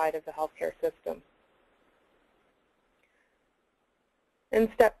outside of the healthcare system. In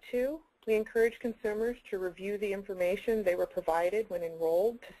step 2, we encourage consumers to review the information they were provided when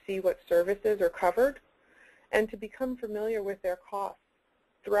enrolled to see what services are covered and to become familiar with their costs.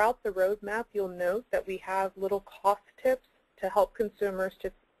 Throughout the roadmap, you'll note that we have little cost tips to help consumers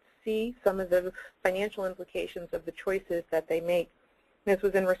to see some of the financial implications of the choices that they make. This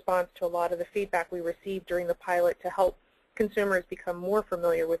was in response to a lot of the feedback we received during the pilot to help consumers become more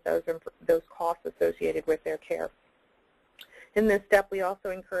familiar with those costs associated with their care. In this step, we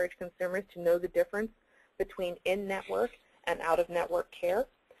also encourage consumers to know the difference between in-network and out-of-network care,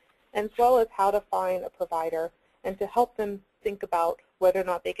 as well as how to find a provider and to help them think about whether or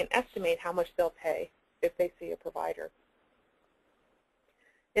not they can estimate how much they'll pay if they see a provider.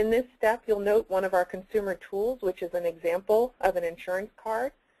 In this step, you'll note one of our consumer tools, which is an example of an insurance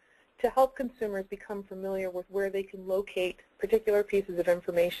card, to help consumers become familiar with where they can locate particular pieces of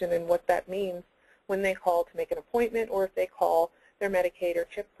information and what that means when they call to make an appointment, or if they call their Medicaid or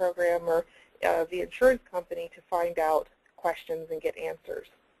CHIP program or the insurance company to find out questions and get answers.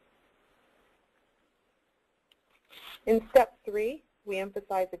 In step 3, we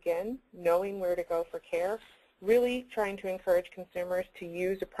emphasize again knowing where to go for care, really trying to encourage consumers to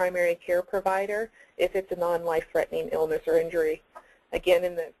use a primary care provider if it's a non-life-threatening illness or injury. Again,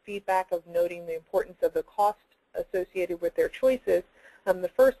 in the feedback of noting the importance of the cost associated with their choices,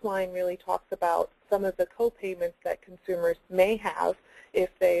 the first line really talks about some of the co-payments that consumers may have if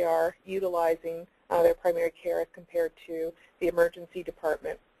they are utilizing their primary care as compared to the emergency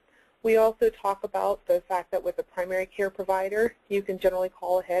department. We also talk about the fact that with a primary care provider, you can generally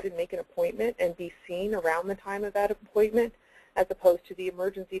call ahead and make an appointment and be seen around the time of that appointment, as opposed to the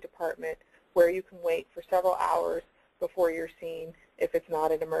emergency department where you can wait for several hours before you're seen if it's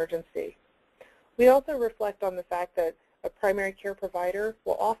not an emergency. We also reflect on the fact that a primary care provider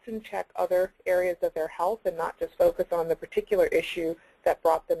will often check other areas of their health and not just focus on the particular issue that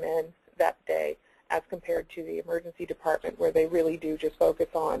brought them in that day, as compared to the emergency department, where they really do just focus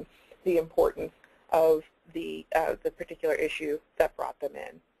on the importance of the particular issue that brought them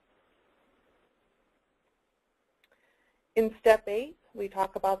in. In step 8, we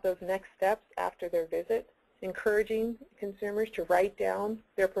talk about those next steps after their visit, encouraging consumers to write down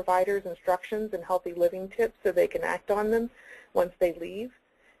their provider's instructions and healthy living tips so they can act on them once they leave,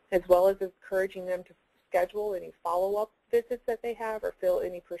 as well as encouraging them to schedule any follow-up visits that they have or fill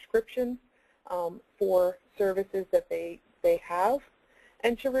any prescriptions for services that they have,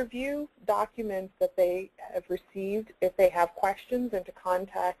 and to review documents that they have received if they have questions, and to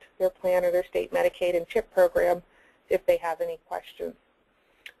contact their plan or their state Medicaid and CHIP program if they have any questions.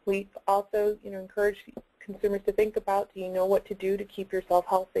 We also encourage consumers to think about, do you know what to do to keep yourself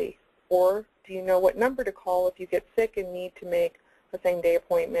healthy? Or do you know what number to call if you get sick and need to make a same-day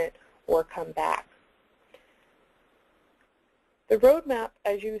appointment or come back? The roadmap,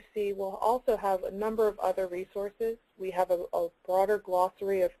 as you see, will also have a number of other resources. We have a broader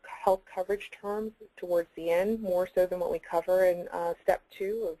glossary of health coverage terms towards the end, more so than what we cover in step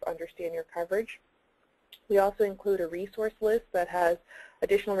 2 of Understand Your Coverage. We also include a resource list that has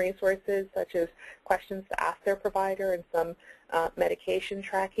additional resources such as questions to ask their provider and some medication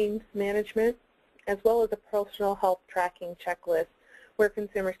tracking management, as well as a personal health tracking checklist where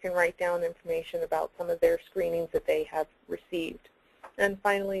consumers can write down information about some of their screenings that they have received. And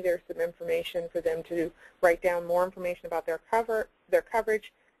finally, there's some information for them to write down more information about their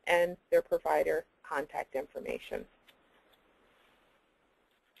coverage and their provider contact information.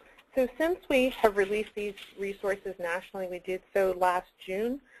 So since we have released these resources nationally, we did so last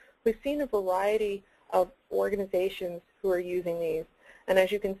June, we've seen a variety of organizations who are using these. And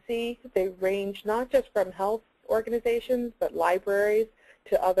as you can see, they range not just from health organizations, but libraries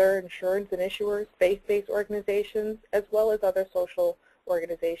to other insurance and issuers, faith-based organizations, as well as other social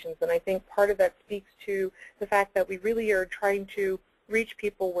organizations. And I think part of that speaks to the fact that we really are trying to reach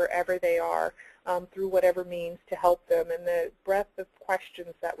people wherever they are through whatever means to help them, and the breadth of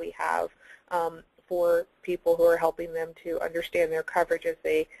questions that we have for people who are helping them to understand their coverage as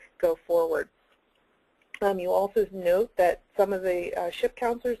they go forward. You also note that some of the CHIP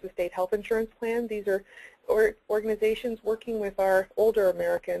counselors, the state health insurance plan, these are organizations working with our older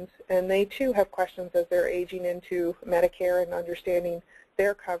Americans, and they too have questions as they're aging into Medicare and understanding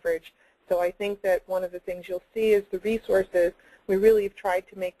their coverage. So I think that one of the things you'll see is the resources, we really have tried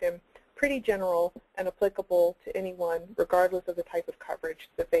to make them pretty general and applicable to anyone, regardless of the type of coverage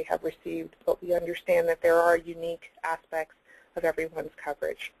that they have received, but we understand that there are unique aspects of everyone's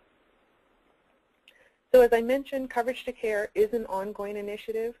coverage. So as I mentioned, Coverage to Care is an ongoing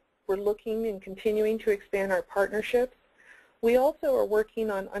initiative. We're looking and continuing to expand our partnerships. We also are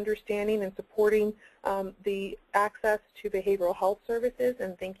working on understanding and supporting the access to behavioral health services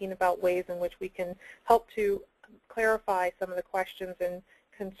and thinking about ways in which we can help to clarify some of the questions and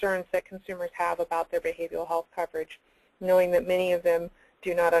concerns that consumers have about their behavioral health coverage, knowing that many of them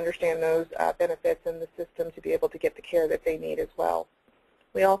do not understand those benefits in the system to be able to get the care that they need as well.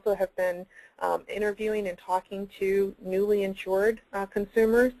 We also have been interviewing and talking to newly insured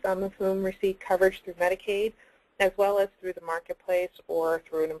consumers, some of whom receive coverage through Medicaid, as well as through the marketplace or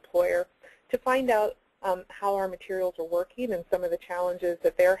through an employer, to find out how our materials are working and some of the challenges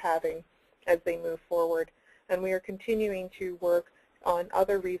that they're having as they move forward. And we are continuing to work on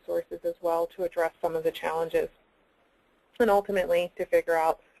other resources as well to address some of the challenges and ultimately to figure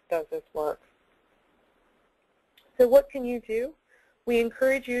out, does this work? So what can you do? We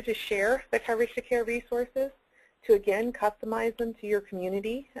encourage you to share the Coverage to Care resources, to again customize them to your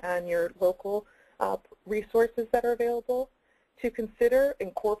community and your local resources that are available, to consider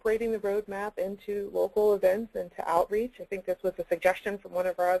incorporating the roadmap into local events and to outreach. I think this was a suggestion from one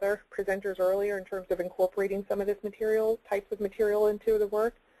of our other presenters earlier in terms of incorporating some of this material, types of material into the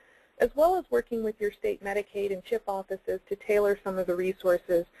work, as well as working with your state Medicaid and CHIP offices to tailor some of the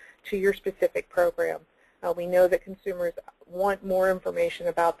resources to your specific program. We know that consumers want more information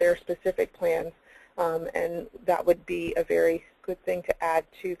about their specific plans, and that would be a very good thing to add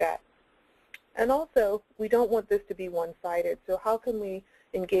to that. And also, we don't want this to be one-sided, so how can we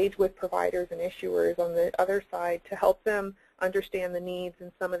engage with providers and issuers on the other side to help them understand the needs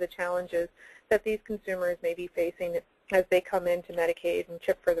and some of the challenges that these consumers may be facing as they come into Medicaid and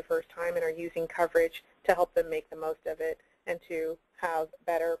CHIP for the first time and are using coverage to help them make the most of it and to have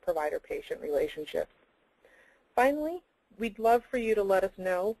better provider-patient relationships. Finally, we'd love for you to let us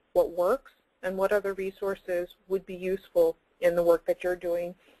know what works and what other resources would be useful in the work that you're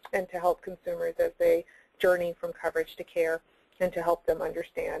doing and to help consumers as they journey from coverage to care and to help them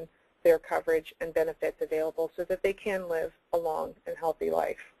understand their coverage and benefits available so that they can live a long and healthy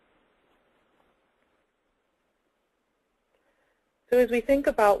life. So as we think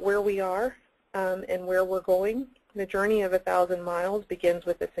about where we are and where we're going, the journey of 1,000 miles begins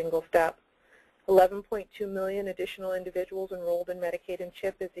with a single step. 11.2 million additional individuals enrolled in Medicaid and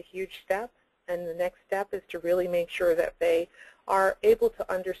CHIP is a huge step, and the next step is to really make sure that they are able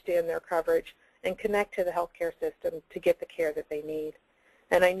to understand their coverage and connect to the healthcare system to get the care that they need.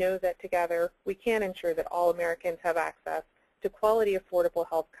 And I know that together we can ensure that all Americans have access to quality, affordable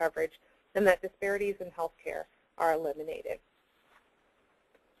health coverage and that disparities in health care are eliminated.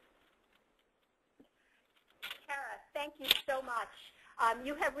 Kara, thank you so much.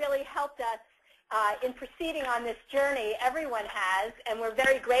 You have really helped us in proceeding on this journey. Everyone has, and we're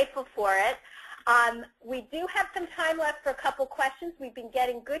very grateful for it. We do have some time left for a couple questions. We've been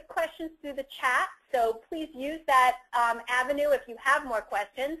getting good questions through the chat, so please use that avenue if you have more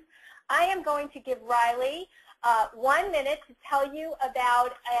questions. I am going to give Riley 1 minute to tell you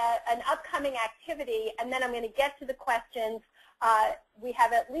about an upcoming activity, and then I'm going to get to the questions. We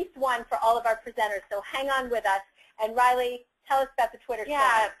have at least one for all of our presenters, so hang on with us. And Riley, tell us about the Twitter storm.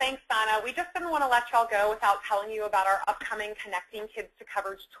 Yeah, thanks, Donna. We just didn't want to let y'all go without telling you about our upcoming Connecting Kids to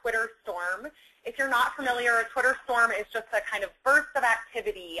Coverage Twitter storm. If you're not familiar, a Twitter storm is just a kind of burst of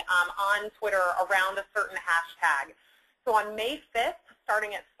activity on Twitter around a certain hashtag. So on May 5th,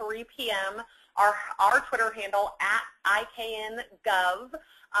 starting at 3 p.m., our Twitter handle, @IKNGov,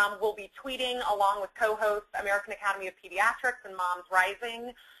 will be tweeting along with co-hosts American Academy of Pediatrics and Moms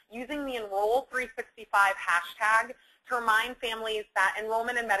Rising using the Enroll365 hashtag to remind families that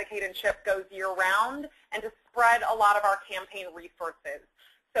enrollment in Medicaid and CHIP goes year-round and to spread a lot of our campaign resources.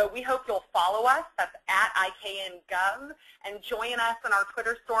 So we hope you'll follow us, that's @IKNGov, and join us in our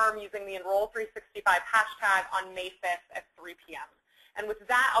Twitter storm using the Enroll365 hashtag on May 5th at 3 p.m. And with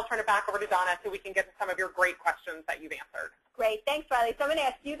that, I'll turn it back over to Donna so we can get to some of your great questions that you've answered. Great. Thanks, Riley. So I'm going to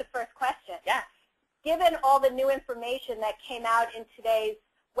ask you the first question. Yes. Given all the new information that came out in today's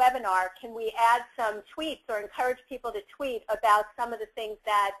webinar, can we add some tweets or encourage people to tweet about some of the things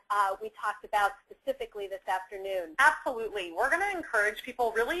that we talked about specifically this afternoon? Absolutely. We're going to encourage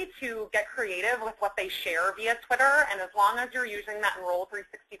people really to get creative with what they share via Twitter, and as long as you're using that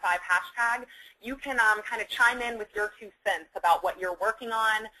Enroll365 hashtag, you can kind of chime in with your 2 cents about what you're working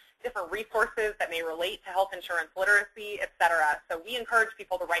on, different resources that may relate to health insurance literacy, etc. So we encourage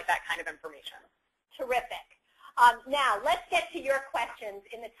people to write that kind of information. Terrific. Now, let's get to your questions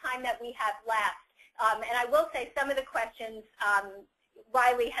in the time that we have left. And I will say some of the questions,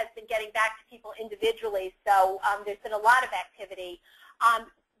 Riley has been getting back to people individually, so there's been a lot of activity.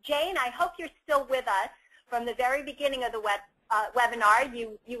 Jane, I hope you're still with us from the very beginning of the webinar.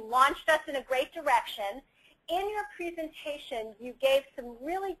 You launched us in a great direction. In your presentation, you gave some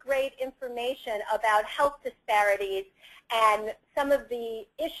really great information about health disparities and some of the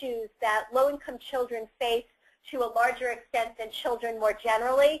issues that low-income children face to a larger extent than children more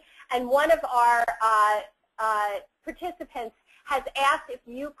generally. And one of our participants has asked if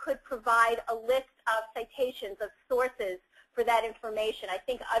you could provide a list of citations of sources for that information. I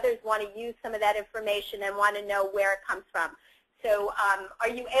think others want to use some of that information and want to know where it comes from. So are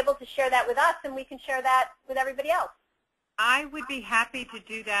you able to share that with us, and we can share that with everybody else? I would be happy to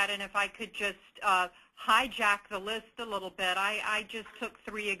do that, and if I could just hijack the list a little bit. I just took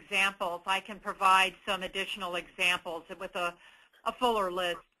 3 examples. I can provide some additional examples with a fuller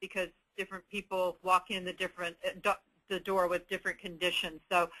list because different people walk in the door with different conditions.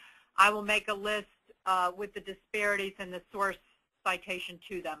 So I will make a list with the disparities and the source citation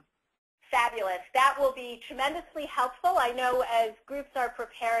to them. Fabulous. That will be tremendously helpful. I know as groups are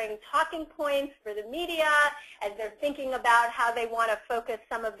preparing talking points for the media, as they're thinking about how they want to focus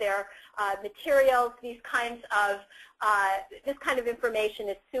some of their materials, this kind of information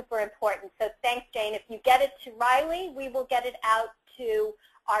is super important. So thanks, Jane. If you get it to Riley, we will get it out to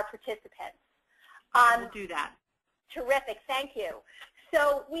our participants. We'll do that. Terrific. Thank you.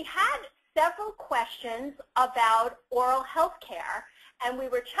 So we had several questions about oral health care. And we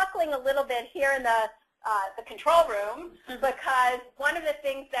were chuckling a little bit here in the control room because one of the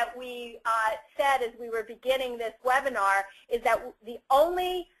things that we said as we were beginning this webinar is that the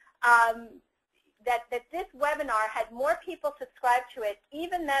only that this webinar had more people subscribe to it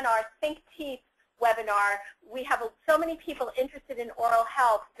even than our Think Teeth webinar. We have so many people interested in oral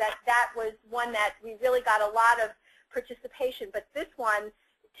health that was one that we really got a lot of participation. But this one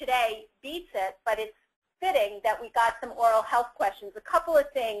today beats it, but it's fitting that we got some oral health questions. A couple of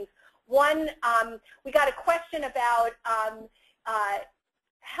things. One, we got a question about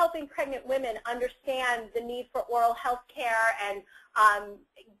helping pregnant women understand the need for oral health care and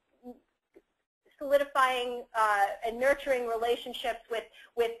solidifying and nurturing relationships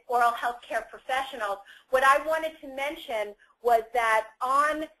with oral health care professionals. What I wanted to mention was that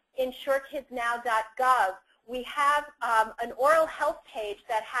on insuredkidsnow.gov, we have an oral health page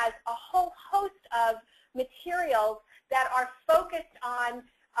that has a whole host of materials that are focused on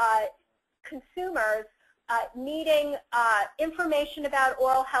consumers needing information about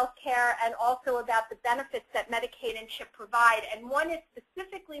oral health care and also about the benefits that Medicaid and CHIP provide. And one is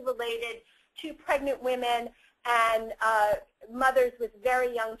specifically related to pregnant women and mothers with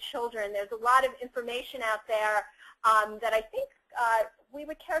very young children. There's a lot of information out there that I think we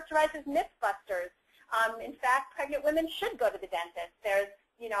would characterize as mythbusters. In fact, pregnant women should go to the dentist. There's,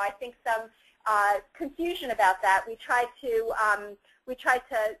 I think some confusion about that. We tried to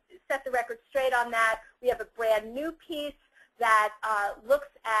set the record straight on that. We have a brand new piece that looks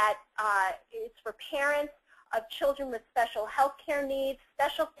at, it's for parents of children with special health care needs,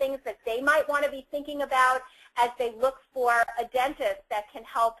 special things that they might want to be thinking about as they look for a dentist that can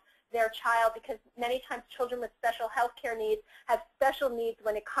help their child, because many times children with special health care needs have special needs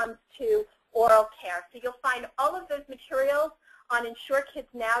when it comes to oral care. So you'll find all of those materials on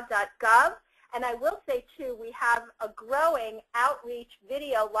insuredkidsnow.gov. And I will say, too, we have a growing outreach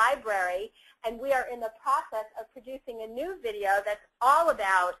video library, and we are in the process of producing a new video that's all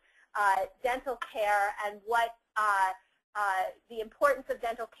about dental care and what the importance of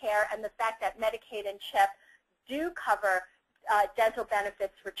dental care and the fact that Medicaid and CHIP do cover dental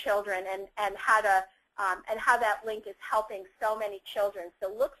benefits for children, and how that link is helping so many children. So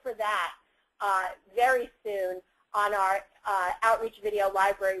look for that very soon on our outreach video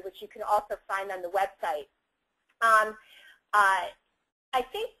library, which you can also find on the website. I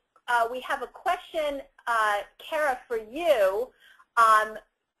think we have a question, Kara, for you.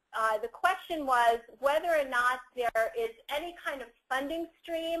 The question was whether or not there is any kind of funding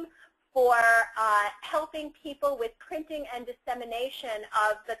stream for helping people with printing and dissemination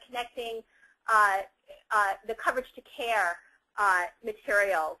of the connecting, the coverage to care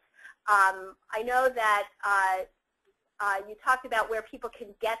materials. I know that you talked about where people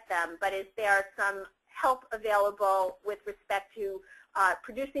can get them, but is there some help available with respect to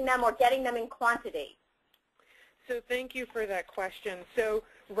producing them or getting them in quantity? So thank you for that question. So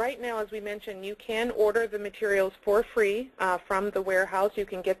right now, as we mentioned, you can order the materials for free from the warehouse. You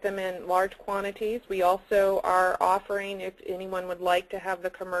can get them in large quantities. We also are offering, if anyone would like to have the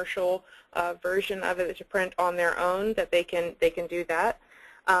commercial version of it to print on their own, that they can do that.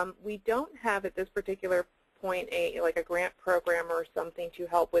 We don't have at this particular point like a grant program or something to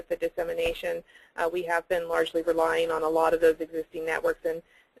help with the dissemination. We have been largely relying on a lot of those existing networks, and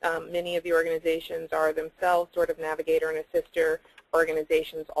many of the organizations are themselves sort of navigator and assister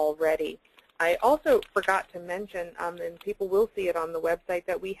organizations already. I also forgot to mention, and people will see it on the website,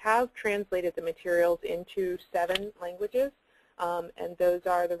 that we have translated the materials into 7 languages, and those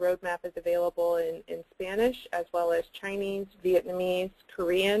are, the roadmap is available in Spanish, as well as Chinese, Vietnamese,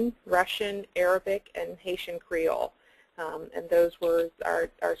 Korean, Russian, Arabic, and Haitian Creole. And those were our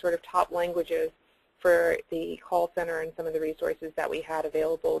sort of top languages for the call center and some of the resources that we had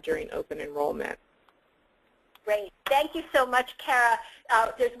available during open enrollment. Great. Thank you so much, Kara.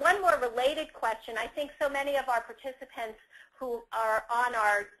 There's one more related question. I think so many of our participants who are on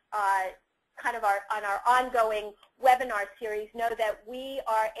our on our ongoing webinar series know that we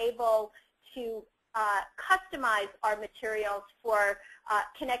are able to customize our materials for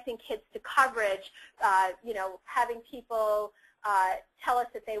connecting kids to coverage, having people tell us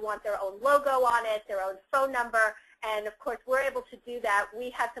that they want their own logo on it, their own phone number, and of course we're able to do that.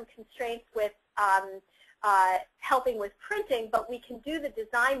 We have some constraints with helping with printing, but we can do the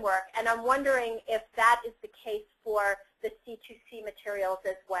design work, and I'm wondering if that is the case for the C2C materials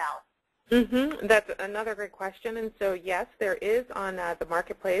as well. That's another great question, and so yes, there is on the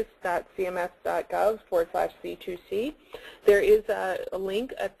marketplace.cms.gov/C2C. There is a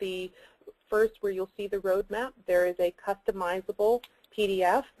link at the first where you'll see the roadmap. There is a customizable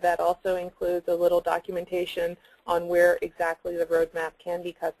PDF that also includes a little documentation on where exactly the roadmap can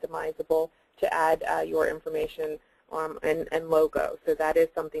be customizable to add your information and logo. So that is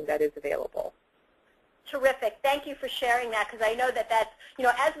something that is available. Terrific. Thank you for sharing that, because I know that that's,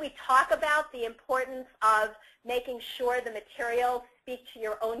 as we talk about the importance of making sure the materials speak to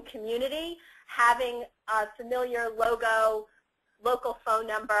your own community, having a familiar logo, local phone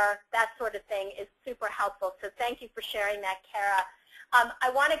number, that sort of thing is super helpful. So thank you for sharing that, Kara. I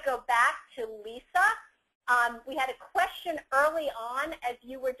want to go back to Lisa We had a question early on as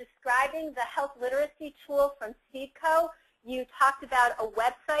you were describing the health literacy tool from Seedco. You talked about a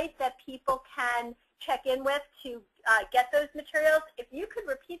website that people can check in with to get those materials. If you could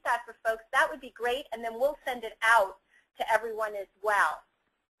repeat that for folks, that would be great, and then we'll send it out to everyone as well.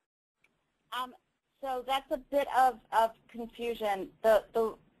 So that's a bit of confusion.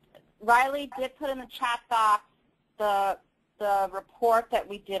 Riley did put in the chat box the report that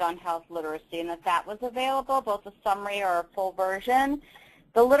we did on health literacy, and that was available, both a summary or a full version.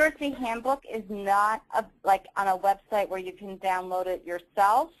 The literacy handbook is not like on a website where you can download it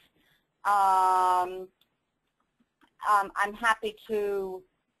yourself. I'm happy to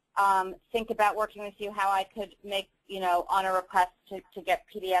think about working with you how I could make, on a request to get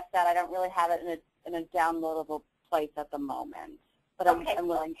PDFs out. I don't really have it in a downloadable place at the moment, but okay. I'm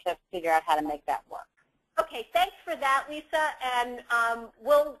willing to figure out how to make that work. Okay, thanks for that, Lisa, and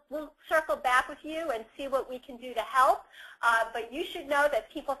we'll circle back with you and see what we can do to help. But you should know that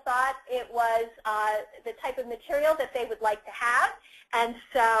people thought it was the type of material that they would like to have, and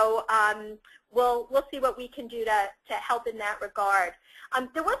so we'll see what we can do to help in that regard.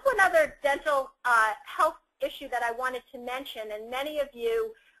 There was one other dental health issue that I wanted to mention, and many of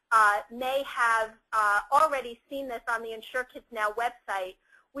you may have already seen this on the Insure Kids Now website.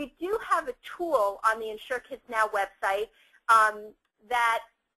 We do have a tool on the Insure Kids Now website that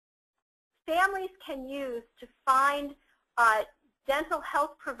families can use to find dental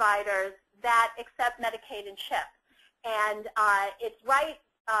health providers that accept Medicaid and CHIP, and it's right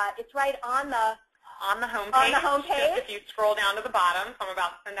on the homepage. On the homepage. If you scroll down to the bottom, so I'm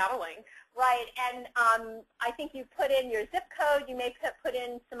about to send out a link. Right, and I think you put in your zip code. You may put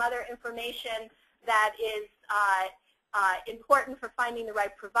in some other information that is important for finding the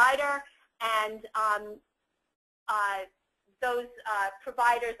right provider, and those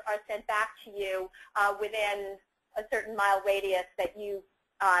providers are sent back to you within a certain mile radius that you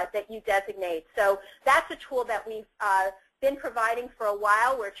designate. So that's a tool that we've been providing for a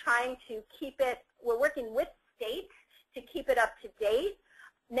while. We're trying to keep it. We're working with states to keep it up to date.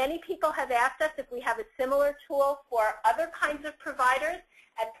 Many people have asked us if we have a similar tool for other kinds of providers.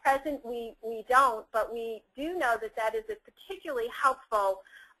 At present, we don't, but we do know that that is a particularly helpful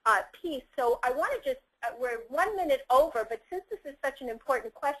piece. So I want to just, we're 1 minute over, but since this is such an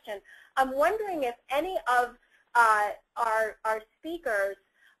important question, I'm wondering if any of our speakers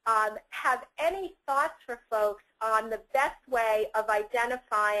have any thoughts for folks on the best way of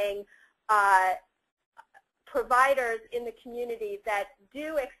identifying providers in the community that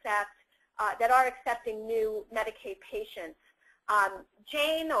do accept, that are accepting new Medicaid patients.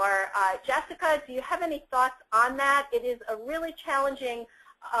 Jane or Jessica, do you have any thoughts on that? It is a really challenging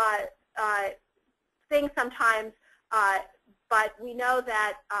thing sometimes, but we know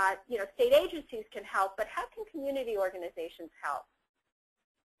that state agencies can help, but how can community organizations help?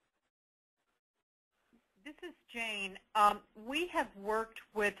 This is Jane. We have worked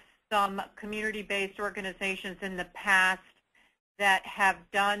with some community-based organizations in the past that have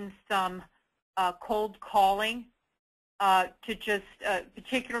done some cold calling to just,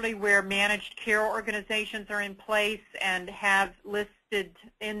 particularly where managed care organizations are in place and have listed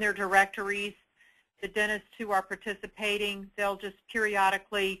in their directories the dentists who are participating. They'll just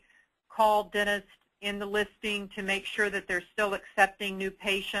periodically call dentists in the listing to make sure that they're still accepting new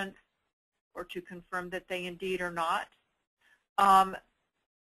patients or to confirm that they indeed are not.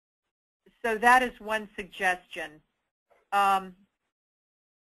 So that is one suggestion.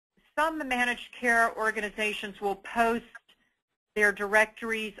 Some managed care organizations will post their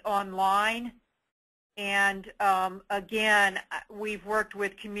directories online, and again, we've worked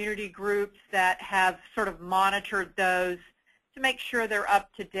with community groups that have sort of monitored those to make sure they're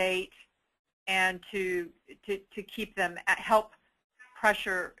up to date and to keep them, help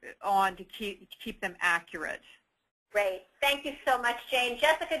pressure on to keep them accurate. Great. Thank you so much, Jane.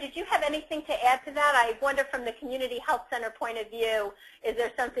 Jessica, did you have anything to add to that? I wonder from the Community Health Center point of view, is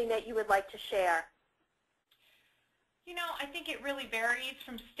there something that you would like to share? I think it really varies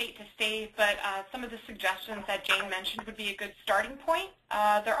from state to state, but some of the suggestions that Jane mentioned would be a good starting point.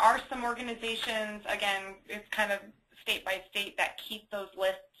 There are some organizations, again, it's kind of state by state, that keep those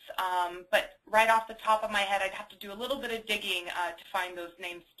lists, but right off the top of my head, I'd have to do a little bit of digging to find those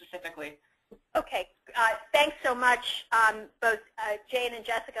names specifically. Okay, thanks so much, both Jane and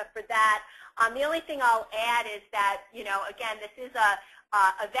Jessica, for that. The only thing I'll add is that, again, this is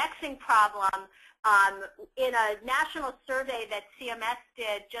a vexing problem. In a national survey that CMS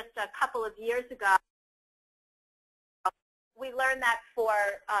did just a couple of years ago, we learned that for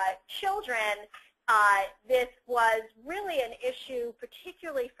children, this was really an issue,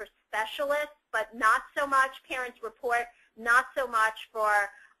 particularly for specialists, but not so much parents report, not so much for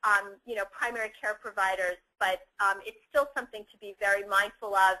primary care providers, but it's still something to be very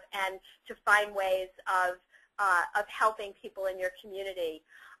mindful of and to find ways of helping people in your community.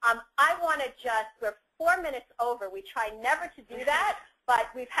 I want to we're 4 minutes over. We try never to do that, but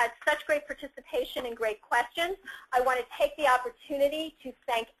we've had such great participation and great questions. I want to take the opportunity to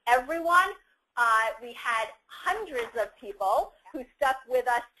thank everyone. We had hundreds of people who stuck with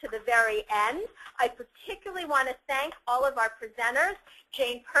us to the very end. I particularly want to thank all of our presenters,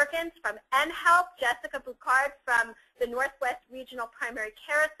 Jane Perkins from NHELP, Jessica Boucard from the Northwest Regional Primary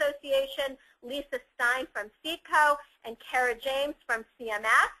Care Association, Lisa Stein from CEDCO, and Kara James from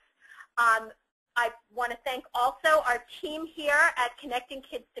CMS. I want to thank also our team here at Connecting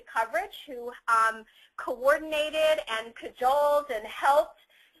Kids to Coverage who coordinated and cajoled and helped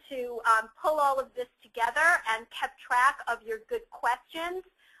to pull all of this together and kept track of your good questions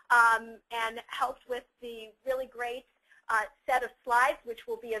and helped with the really great set of slides, which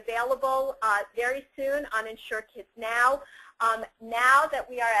will be available very soon on Insure Kids Now. Now that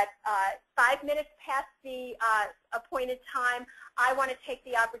we are at 5 minutes past the appointed time, I want to take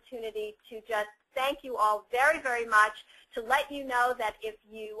the opportunity to just thank you all very, very much, to let you know that if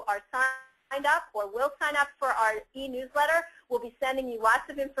you are signed up or will sign up for our e-newsletter, we'll be sending you lots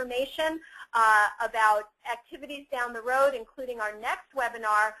of information about activities down the road, including our next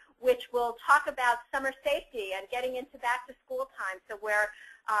webinar, which will talk about summer safety and getting into back-to-school time. So we're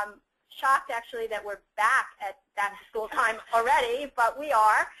shocked, actually, that we're back at back-to-school time already, but we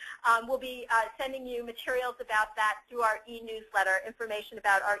are. We'll be sending you materials about that through our e-newsletter, information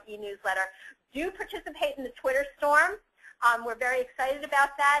about our e-newsletter. Do participate in the Twitter storm. We're very excited about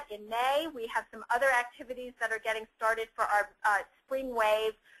that. In May, we have some other activities that are getting started for our spring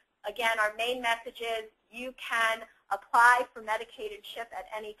wave. Again, our main message is you can apply for Medicaid and CHIP at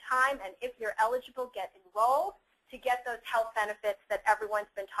any time, and if you're eligible, get enrolled to get those health benefits that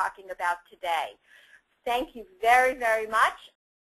everyone's been talking about today. Thank you very, very much.